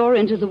throw her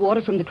into the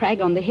water from the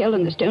crag on the hill,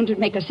 and the stones would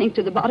make her sink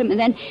to the bottom, and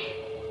then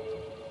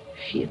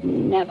she'd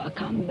never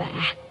come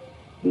back.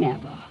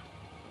 Never.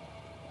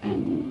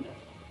 And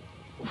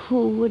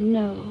who would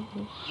know?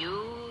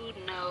 You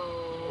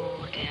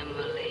know,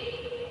 Emily.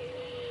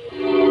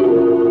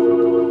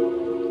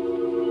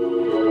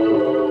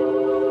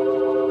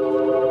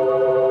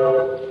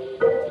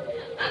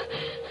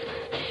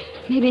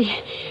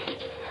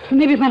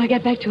 Maybe when I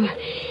get back to her,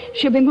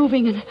 she'll be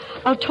moving and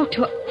I'll talk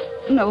to her.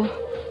 No,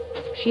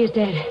 she is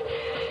dead.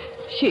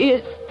 She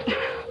is...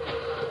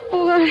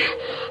 Oh,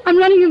 I'm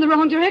running in the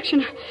wrong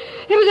direction.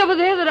 It was over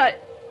there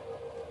that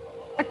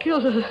I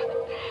killed her.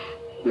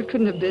 It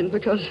couldn't have been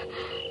because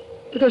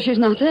she's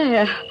not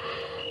there.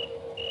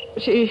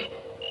 She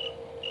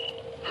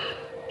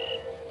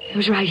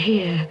was right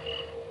here.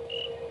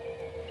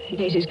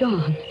 Daisy's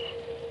gone.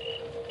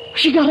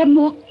 She got up and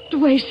walked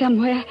away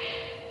somewhere.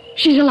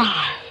 She's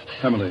alive.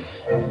 Emily.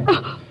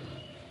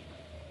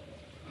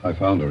 I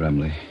found her,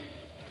 Emily.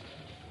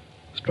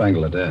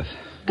 Strangled to death.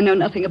 I know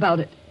nothing about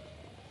it.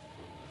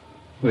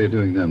 What are you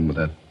doing then with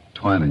that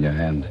twine in your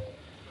hand?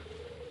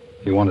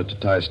 You wanted to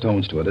tie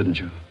stones to her, didn't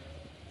you?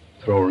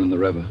 Throw her in the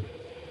river.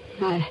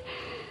 I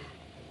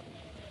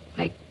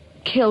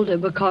killed her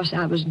because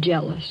I was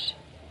jealous.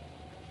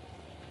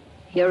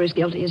 You're as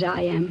guilty as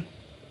I am.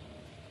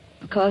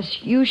 Because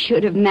you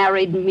should have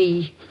married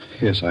me.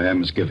 Yes, I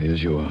am as guilty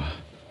as you are.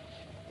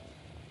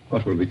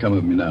 What will become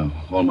of me now?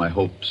 All my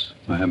hopes,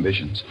 my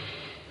ambitions.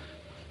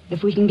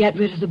 If we can get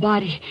rid of the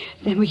body,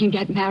 then we can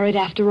get married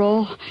after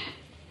all.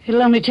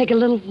 It'll only take a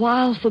little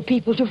while for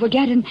people to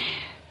forget, and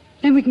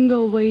then we can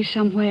go away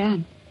somewhere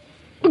and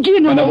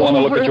begin I never want to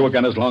over. look at you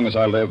again as long as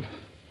I live.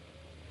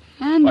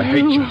 Andrew. I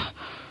hate you. I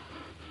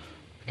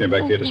came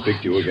back here to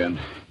speak to you again.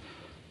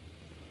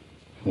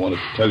 I wanted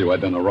to tell you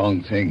I'd done a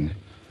wrong thing.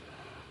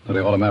 That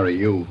I ought to marry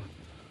you.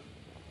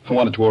 I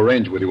wanted to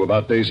arrange with you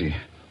about Daisy.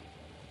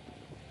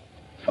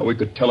 How we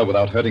could tell her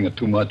without hurting her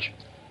too much.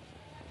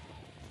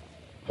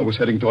 I was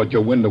heading toward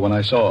your window when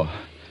I saw her.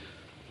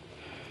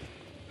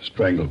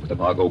 Strangled with a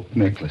bog oak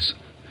necklace.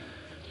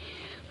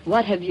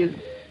 What have you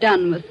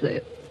done with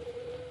the...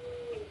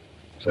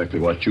 Exactly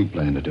what you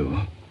planned to do.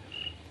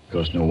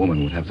 Because no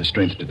woman would have the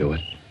strength to do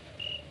it.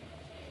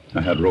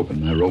 I had rope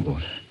in my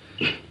rowboat.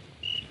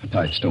 I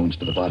tied stones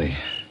to the body.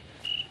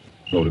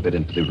 Rowed a bit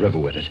into the river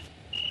with it.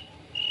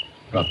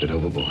 Dropped it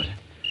overboard.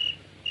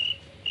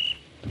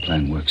 The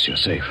plan works, you're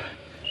safe.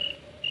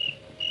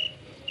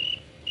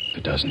 If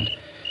it doesn't,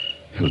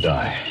 he'll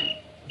die.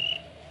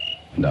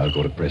 And I'll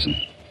go to prison.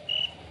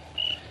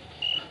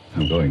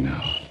 I'm going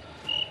now.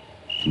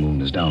 The moon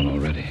is down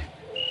already.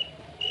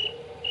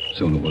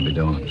 Soon it will be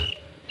dawn.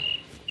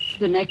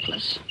 The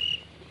necklace.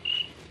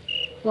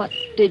 What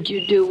did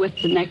you do with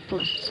the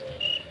necklace?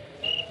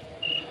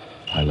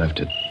 I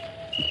left it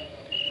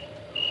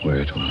where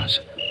it was.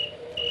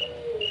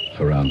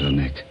 Around her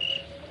neck.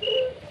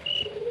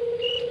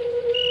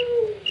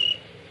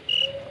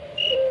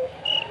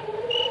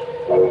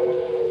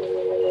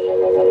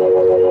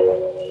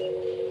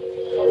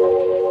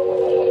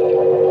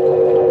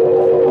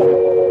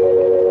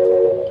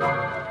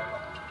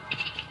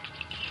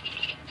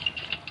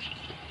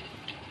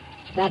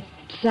 That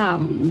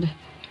sound,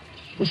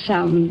 the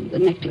sound the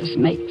necklace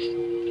makes.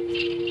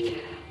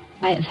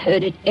 I have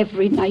heard it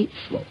every night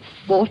for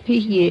 40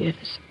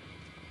 years.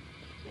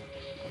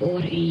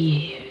 40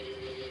 years.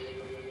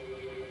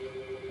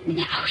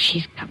 Now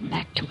she's come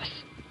back to us.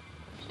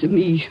 To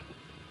me.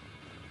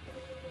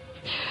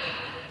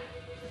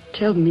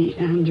 Tell me,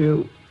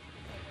 Andrew,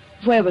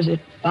 where was it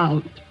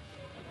found?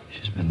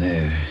 She's been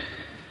there,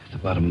 at the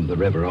bottom of the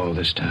river all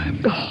this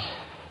time. Oh.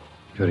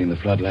 During the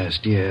flood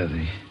last year,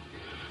 the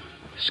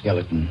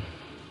skeleton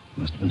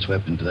must have been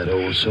swept into that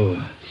old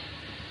sewer.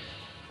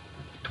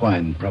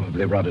 Twine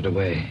probably rotted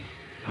away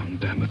a long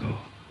time ago.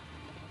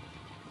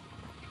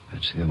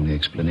 That's the only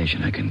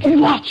explanation I can give.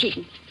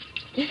 Watching.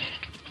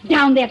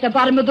 Down there at the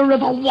bottom of the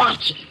river,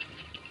 watching.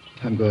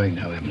 I'm going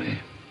now, Emily.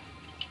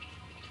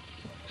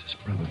 This is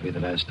probably the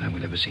last time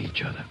we'll ever see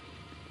each other.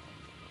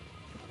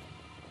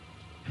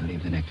 I'll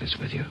leave the necklace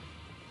with you.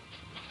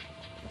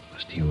 It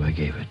was to you I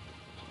gave it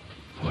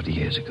 40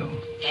 years ago.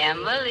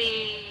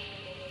 Emily.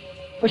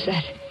 What's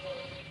that?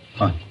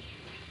 What?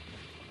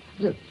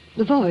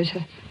 The voice.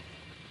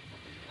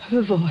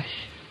 Her voice.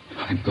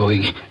 I'm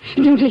going.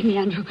 Don't leave me,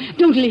 Andrew.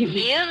 Don't leave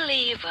me. He'll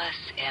leave us,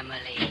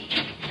 Emily.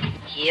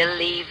 He'll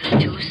leave the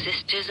two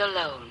sisters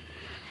alone.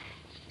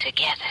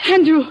 together.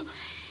 Andrew!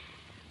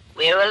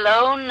 We're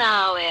alone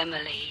now,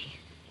 Emily.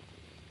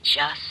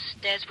 Just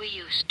as we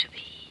used to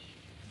be.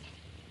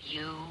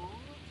 You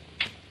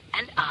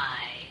and I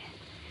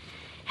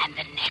and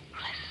the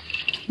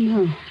necklace.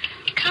 No.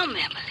 Come,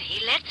 Emily,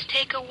 let's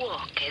take a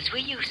walk as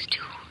we used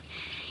to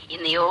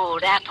in the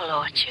old apple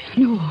orchard.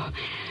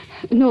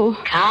 No.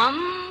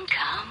 Come.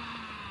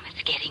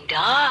 It's getting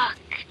dark.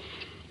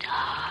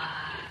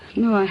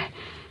 No,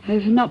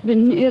 I've not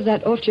been near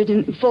that orchard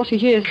in 40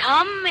 years.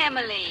 Come,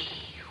 Emily,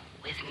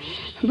 with me.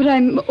 But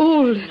I'm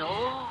old.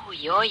 No,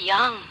 you're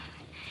young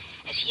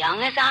as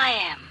I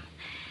am.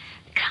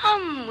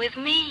 Come with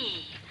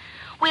me.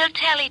 We'll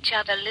tell each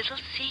other little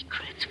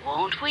secrets,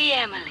 won't we,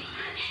 Emily?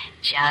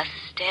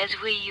 Just as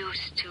we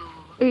used to.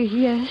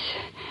 Yes.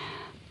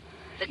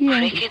 The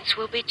crickets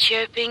will be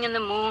chirping and the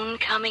moon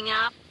coming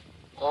up,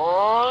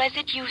 all as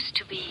it used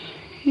to be.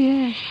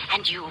 Yes.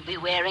 And you'll be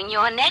wearing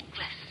your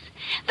necklace,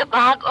 the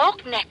bog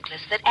oak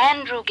necklace that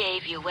Andrew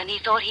gave you when he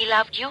thought he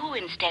loved you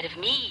instead of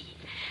me.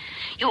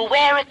 You'll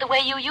wear it the way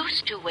you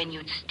used to when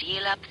you'd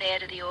steal up there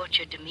to the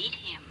orchard to meet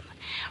him.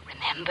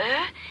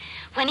 Remember?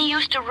 When he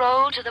used to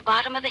roll to the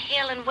bottom of the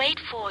hill and wait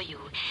for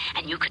you,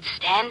 and you could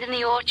stand in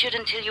the orchard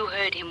until you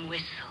heard him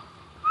whistle.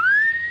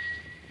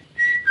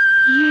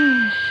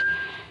 Yes.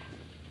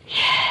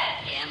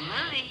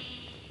 Emily.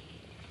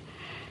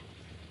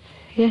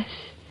 Yes.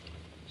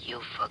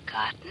 You've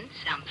forgotten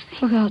something.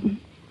 Forgotten.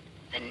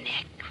 The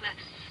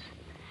necklace.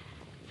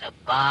 The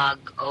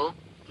bog oak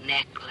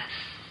necklace.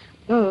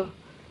 Oh.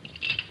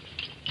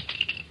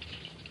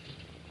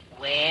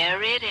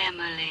 Wear it,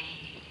 Emily.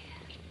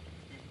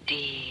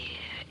 Dear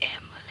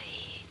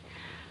Emily.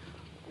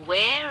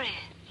 Wear it.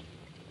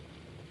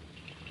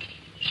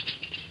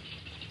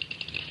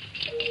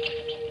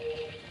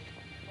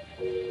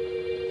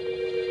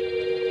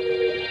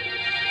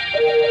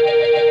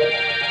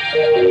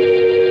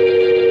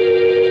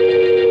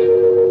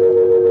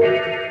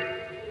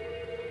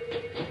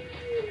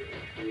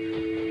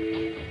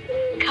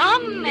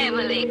 Come,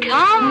 Emily,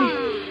 come.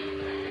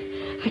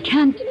 I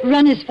can't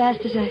run as fast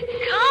as I...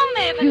 Come,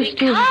 Emily, used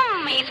to.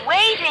 come. He's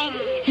waiting.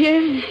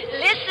 Yes.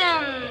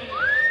 Listen.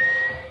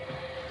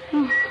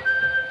 Oh.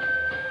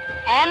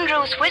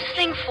 Andrew's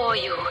whistling for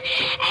you.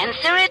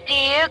 Answer it,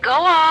 dear. Go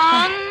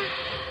on.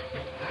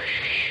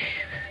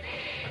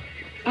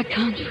 I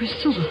can't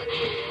whistle.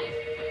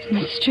 Isn't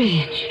that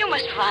strange? You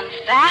must run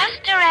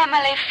faster,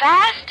 Emily,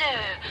 faster.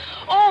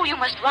 Oh, you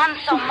must run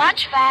so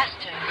much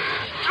faster.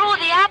 Through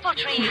the apple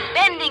trees,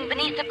 bending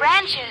beneath the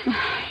branches.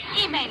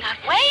 He may not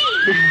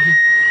wait.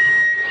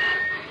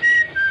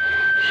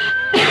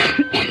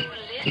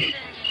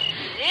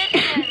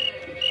 Listen.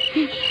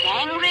 He's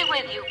angry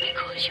with you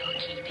because you're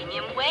keeping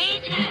him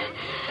waiting.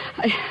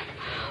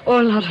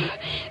 All out of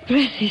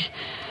breath. These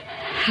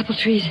apple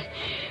trees.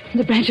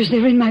 The branches,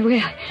 they're in my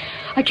way.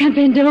 I can't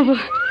bend over.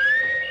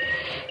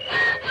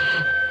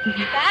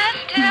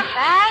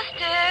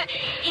 Faster.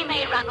 He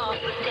may run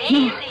off with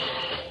Daisy.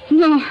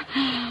 No.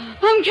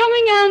 I'm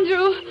coming,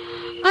 Andrew.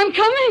 I'm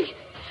coming.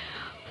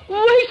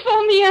 Wait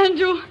for me,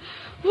 Andrew.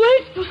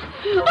 Wait for...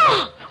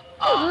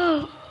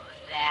 Oh,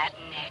 that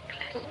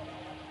necklace.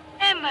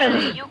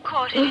 Emily, you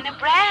caught it in a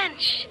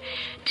branch.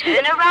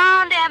 Turn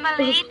around,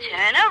 Emily.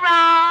 Turn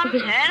around.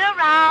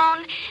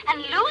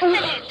 And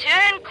loosen it.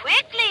 Turn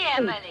quickly,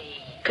 Emily.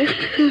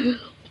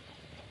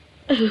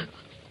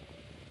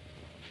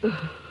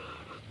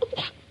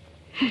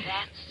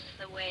 That's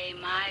the way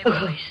my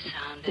voice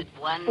sounded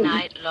one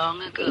night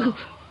long ago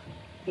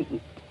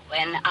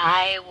when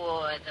I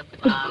wore the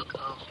bog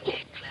oak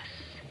necklace.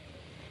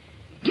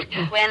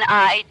 When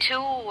I, too,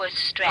 was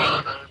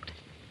strangled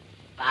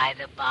by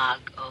the bog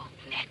oak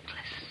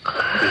necklace.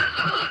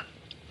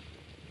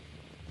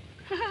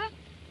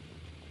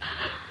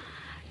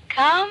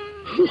 Come,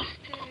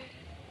 sister.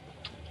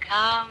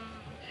 Come.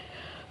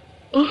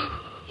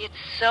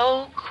 It's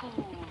so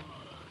cool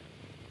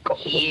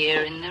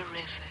here in the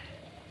river.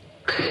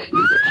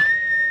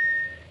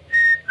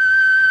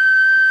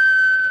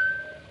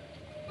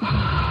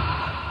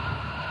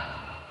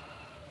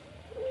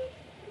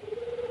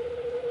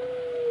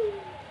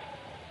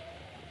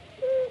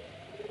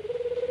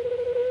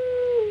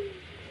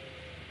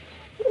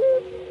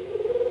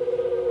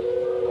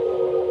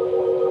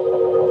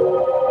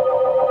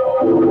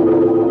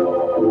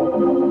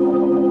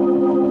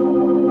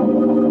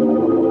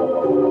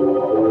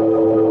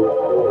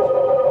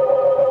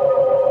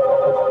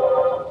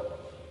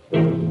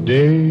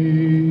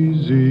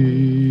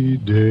 Daisy,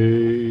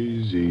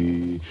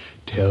 Daisy,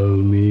 tell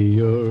me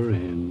your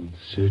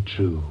answer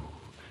true.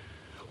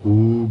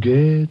 Who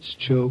gets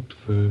choked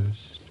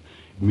first,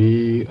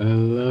 me or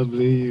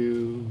lovely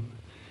you?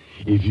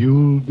 If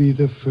you'll be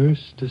the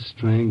first to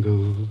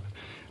strangle,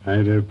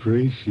 I'd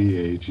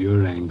appreciate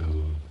your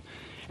angle.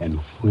 And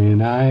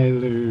when I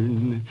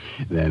learn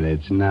that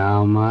it's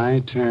now my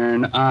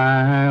turn,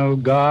 I'll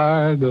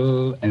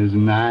gargle as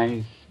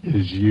nice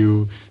as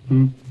you.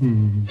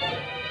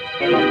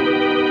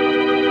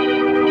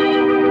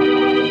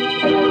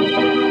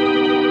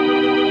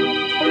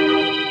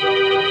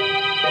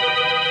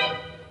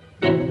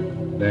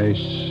 They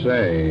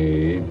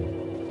say...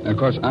 Of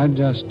course, I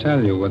just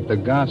tell you what the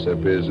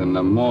gossip is in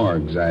the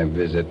morgues I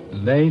visit.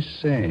 They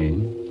say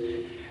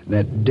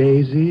that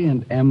Daisy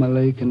and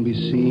Emily can be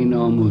seen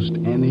almost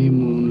any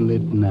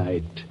moonlit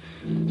night.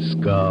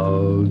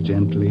 Skull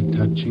gently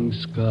touching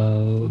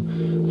skull,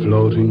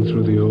 floating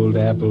through the old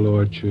apple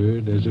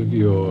orchard as of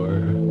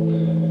yore.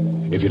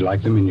 If you'd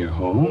like them in your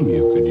home,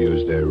 you could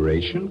use their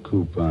ration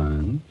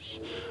coupons.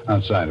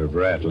 Outside of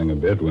rattling a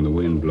bit when the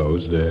wind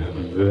blows, they're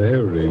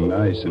very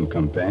nice and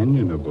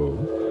companionable,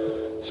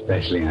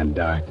 especially on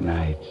dark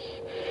nights.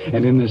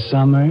 And in the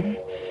summer,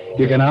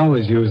 you can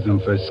always use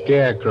them for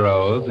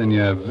scarecrows in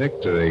your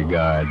victory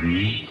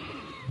garden.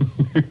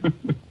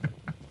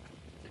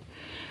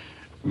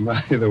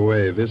 By the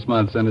way, this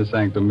month's Inner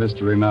Sanctum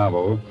mystery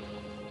novel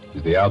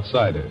is The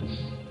Outsiders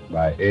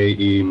by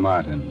A.E.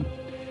 Martin.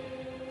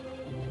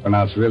 Well,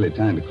 now it's really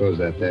time to close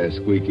that there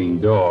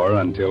squeaking door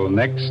until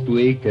next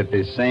week at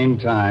the same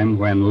time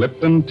when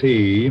Lipton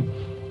Tea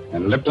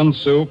and Lipton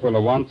Soup will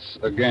once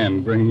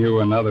again bring you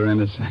another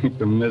Inner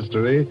Sanctum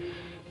mystery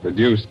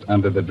produced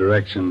under the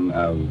direction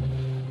of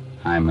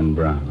Hyman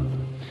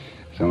Brown.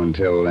 So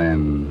until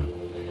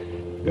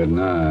then, good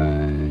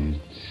night.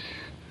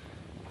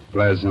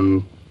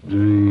 Pleasant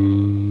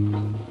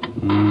dreams.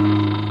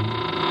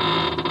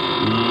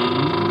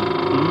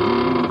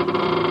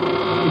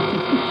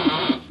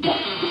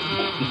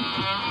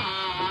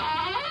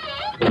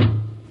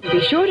 Be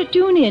sure to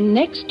tune in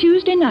next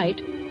Tuesday night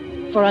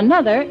for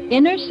another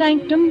Inner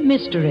Sanctum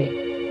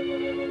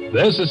mystery.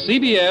 This is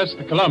CBS,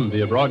 the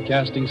Columbia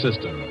Broadcasting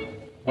System.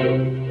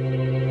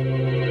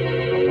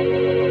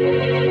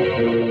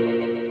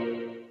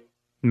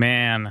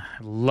 Man, I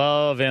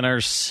love Inner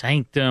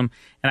Sanctum,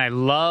 and I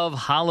love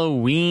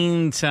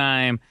Halloween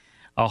time.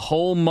 A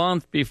whole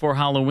month before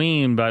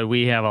Halloween, but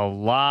we have a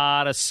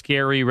lot of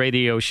scary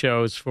radio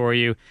shows for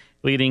you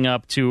leading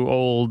up to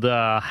old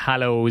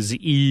Hallows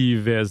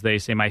Eve, as they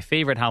say. My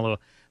favorite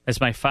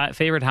That's my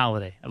favorite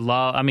holiday.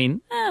 I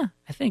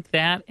think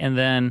that, and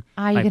then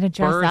Are you going to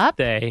dress up?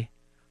 I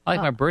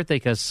like my birthday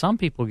because some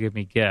people give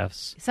me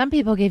gifts. Some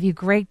people give you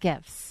great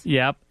gifts.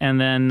 Yep, and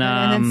then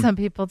some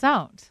people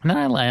don't. And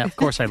then of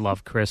course, I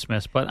love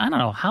Christmas, but I don't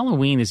know.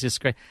 Halloween is just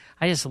great.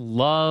 I just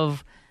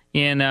love,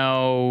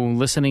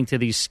 listening to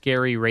these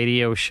scary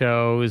radio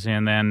shows,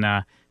 and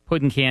then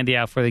putting candy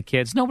out for the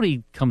kids.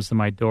 Nobody comes to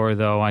my door,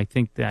 though. I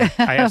think that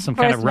I have some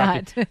kind of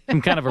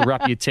a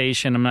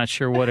reputation. I'm not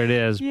sure what it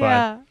is,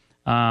 but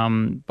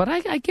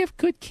I give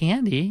good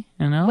candy,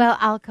 Well,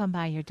 I'll come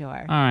by your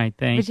door. All right,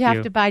 thank you. But you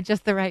have to buy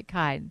just the right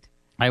kind.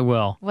 I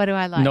will. What do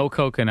I like? No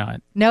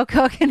coconut. No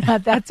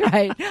coconut, that's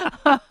right.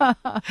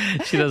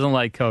 She doesn't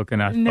like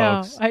coconut,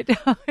 no, folks. I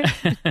don't.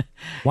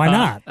 Why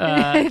not?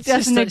 It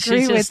doesn't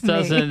agree with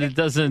me.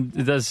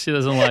 She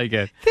doesn't like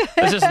it.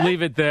 Let's just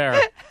leave it there.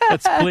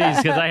 Let's please,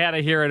 because I had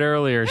to hear it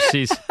earlier.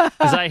 Because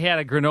I had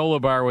a granola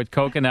bar with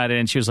coconut in it,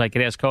 and she was like,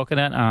 it has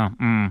coconut?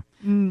 Nah.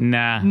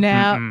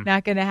 No,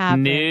 not going to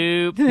happen.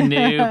 Nope. And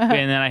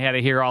then I had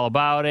to hear all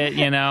about it,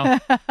 And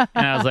I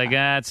was like,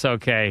 that's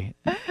okay.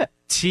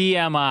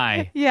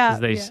 TMI, as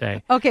they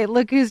say. Okay,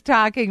 look who's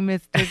talking,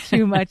 Mr.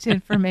 Too Much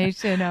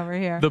Information over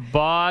here. The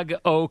Bog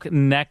Oak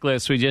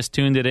Necklace. We just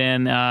tuned it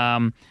in.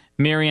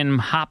 Miriam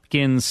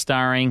Hopkins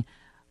starring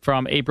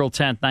from April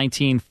 10th,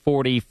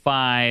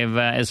 1945,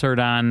 as heard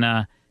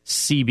on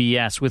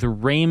CBS with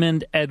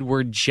Raymond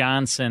Edward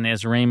Johnson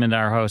as Raymond,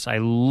 our host. I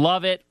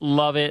love it,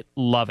 love it,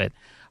 love it.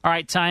 All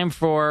right, time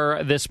for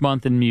This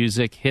Month in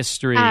Music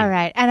History. All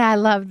right, and I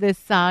love this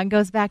song.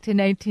 Goes back to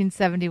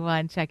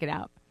 1971. Check it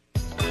out.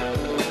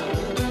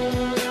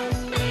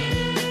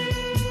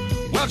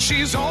 Well,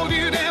 she's all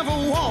you'd ever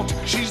want.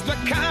 She's the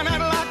kind I'd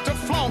like to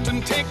flaunt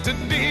and take to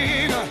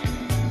dinner.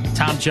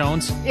 Tom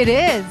Jones. It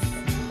is.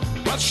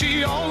 But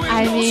she always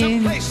I knows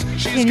mean, her place.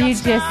 can you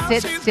just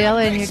sit still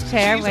in your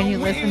chair when you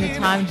listen to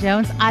Tom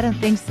Jones? I don't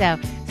think so.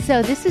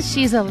 So this is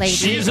She's a Lady.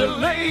 She's a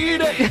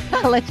lady.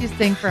 I'll let you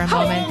sing for a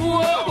moment.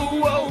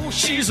 Whoa,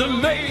 she's a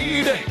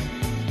lady.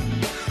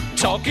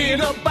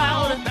 Talking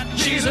about it,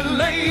 she's a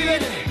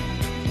lady.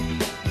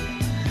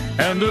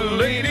 And the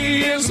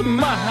lady is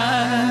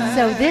mine.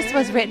 So this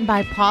was written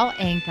by Paul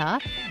Anka,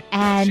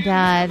 and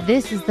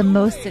this is the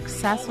most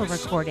successful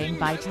recording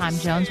by Tom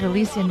Jones,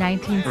 released in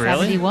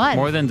 1971. Really?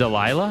 More than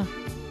Delilah?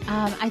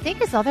 I think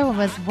his other one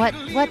was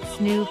What's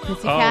New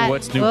Pussycat? Oh,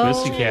 What's New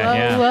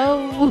Pussycat,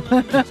 whoa.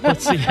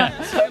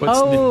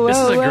 This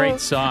is a great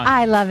song.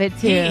 I love it,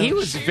 too. He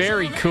was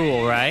very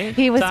cool, right?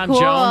 He was Tom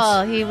cool.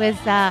 Jones? He was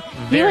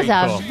Very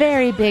a cool.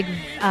 very big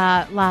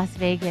Las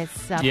Vegas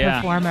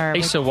performer. I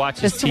used to watch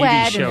the his TV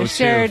sweat show, and the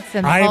shirts too.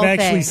 and the I've whole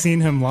actually thing.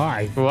 seen him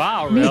live.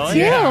 Wow, Me really? too.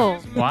 Yeah.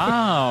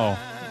 Wow.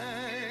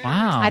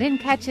 I didn't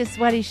catch his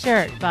sweaty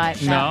shirt, but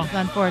that was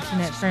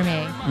unfortunate for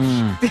me.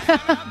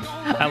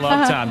 I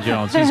love Tom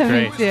Jones. He's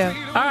great. Me too.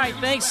 All right,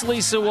 thanks,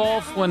 Lisa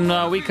Wolf.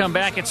 When we come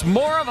back, it's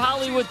more of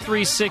Hollywood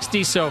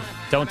 360, so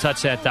don't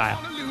touch that dial.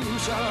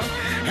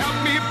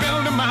 Help me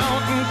build a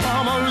mountain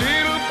from a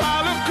little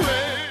pile of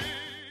clay.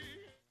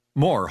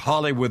 More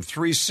Hollywood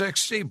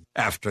 360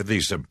 after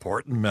these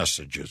important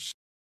messages.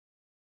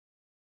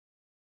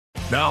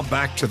 Now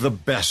back to the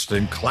best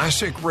in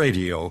classic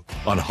radio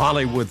on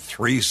Hollywood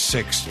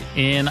 360.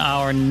 In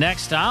our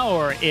next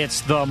hour,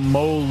 it's the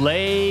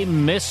Mole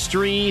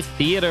Mystery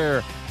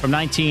Theater from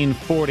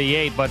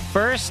 1948. But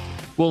first,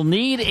 we'll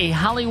need a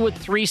Hollywood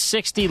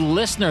 360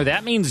 listener.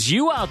 That means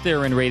you out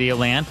there in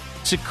Radioland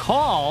to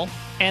call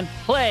and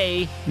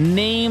play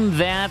Name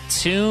That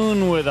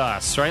Tune with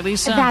us. Right,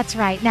 Lisa? That's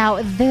right.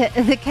 Now,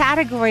 the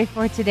category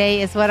for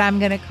today is what I'm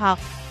going to call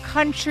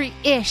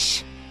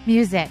country-ish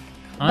music.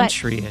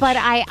 Country-ish. But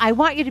I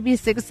want you to be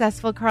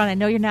successful, Carl. I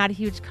know you're not a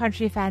huge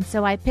country fan,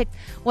 so I picked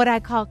what I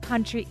call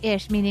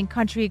country-ish, meaning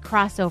country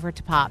crossover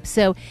to pop.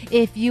 So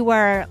if you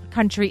are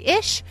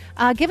country-ish,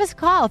 give us a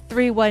call,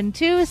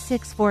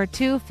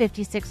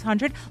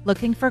 312-642-5600,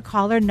 looking for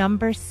caller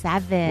number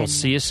 7. We'll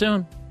see you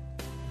soon.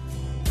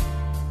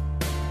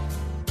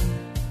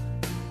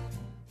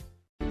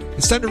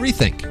 It's time to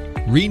rethink,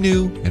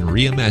 renew, and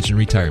reimagine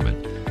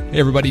retirement. Hey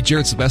everybody,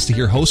 Jared Sebesti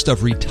here, host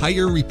of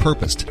Retire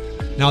Repurposed.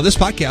 Now this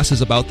podcast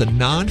is about the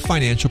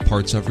non-financial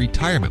parts of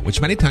retirement,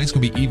 which many times can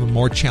be even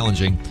more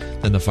challenging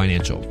than the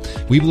financial.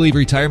 We believe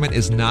retirement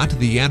is not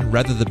the end,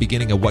 rather the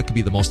beginning of what could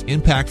be the most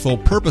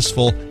impactful,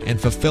 purposeful,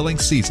 and fulfilling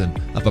season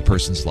of a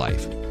person's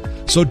life.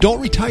 So don't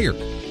retire,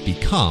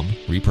 become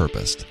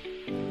repurposed.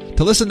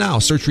 To listen now,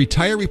 search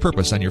Retire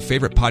Repurposed on your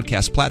favorite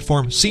podcast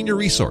platform, Senior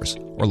Resource,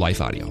 or Life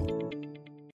Audio.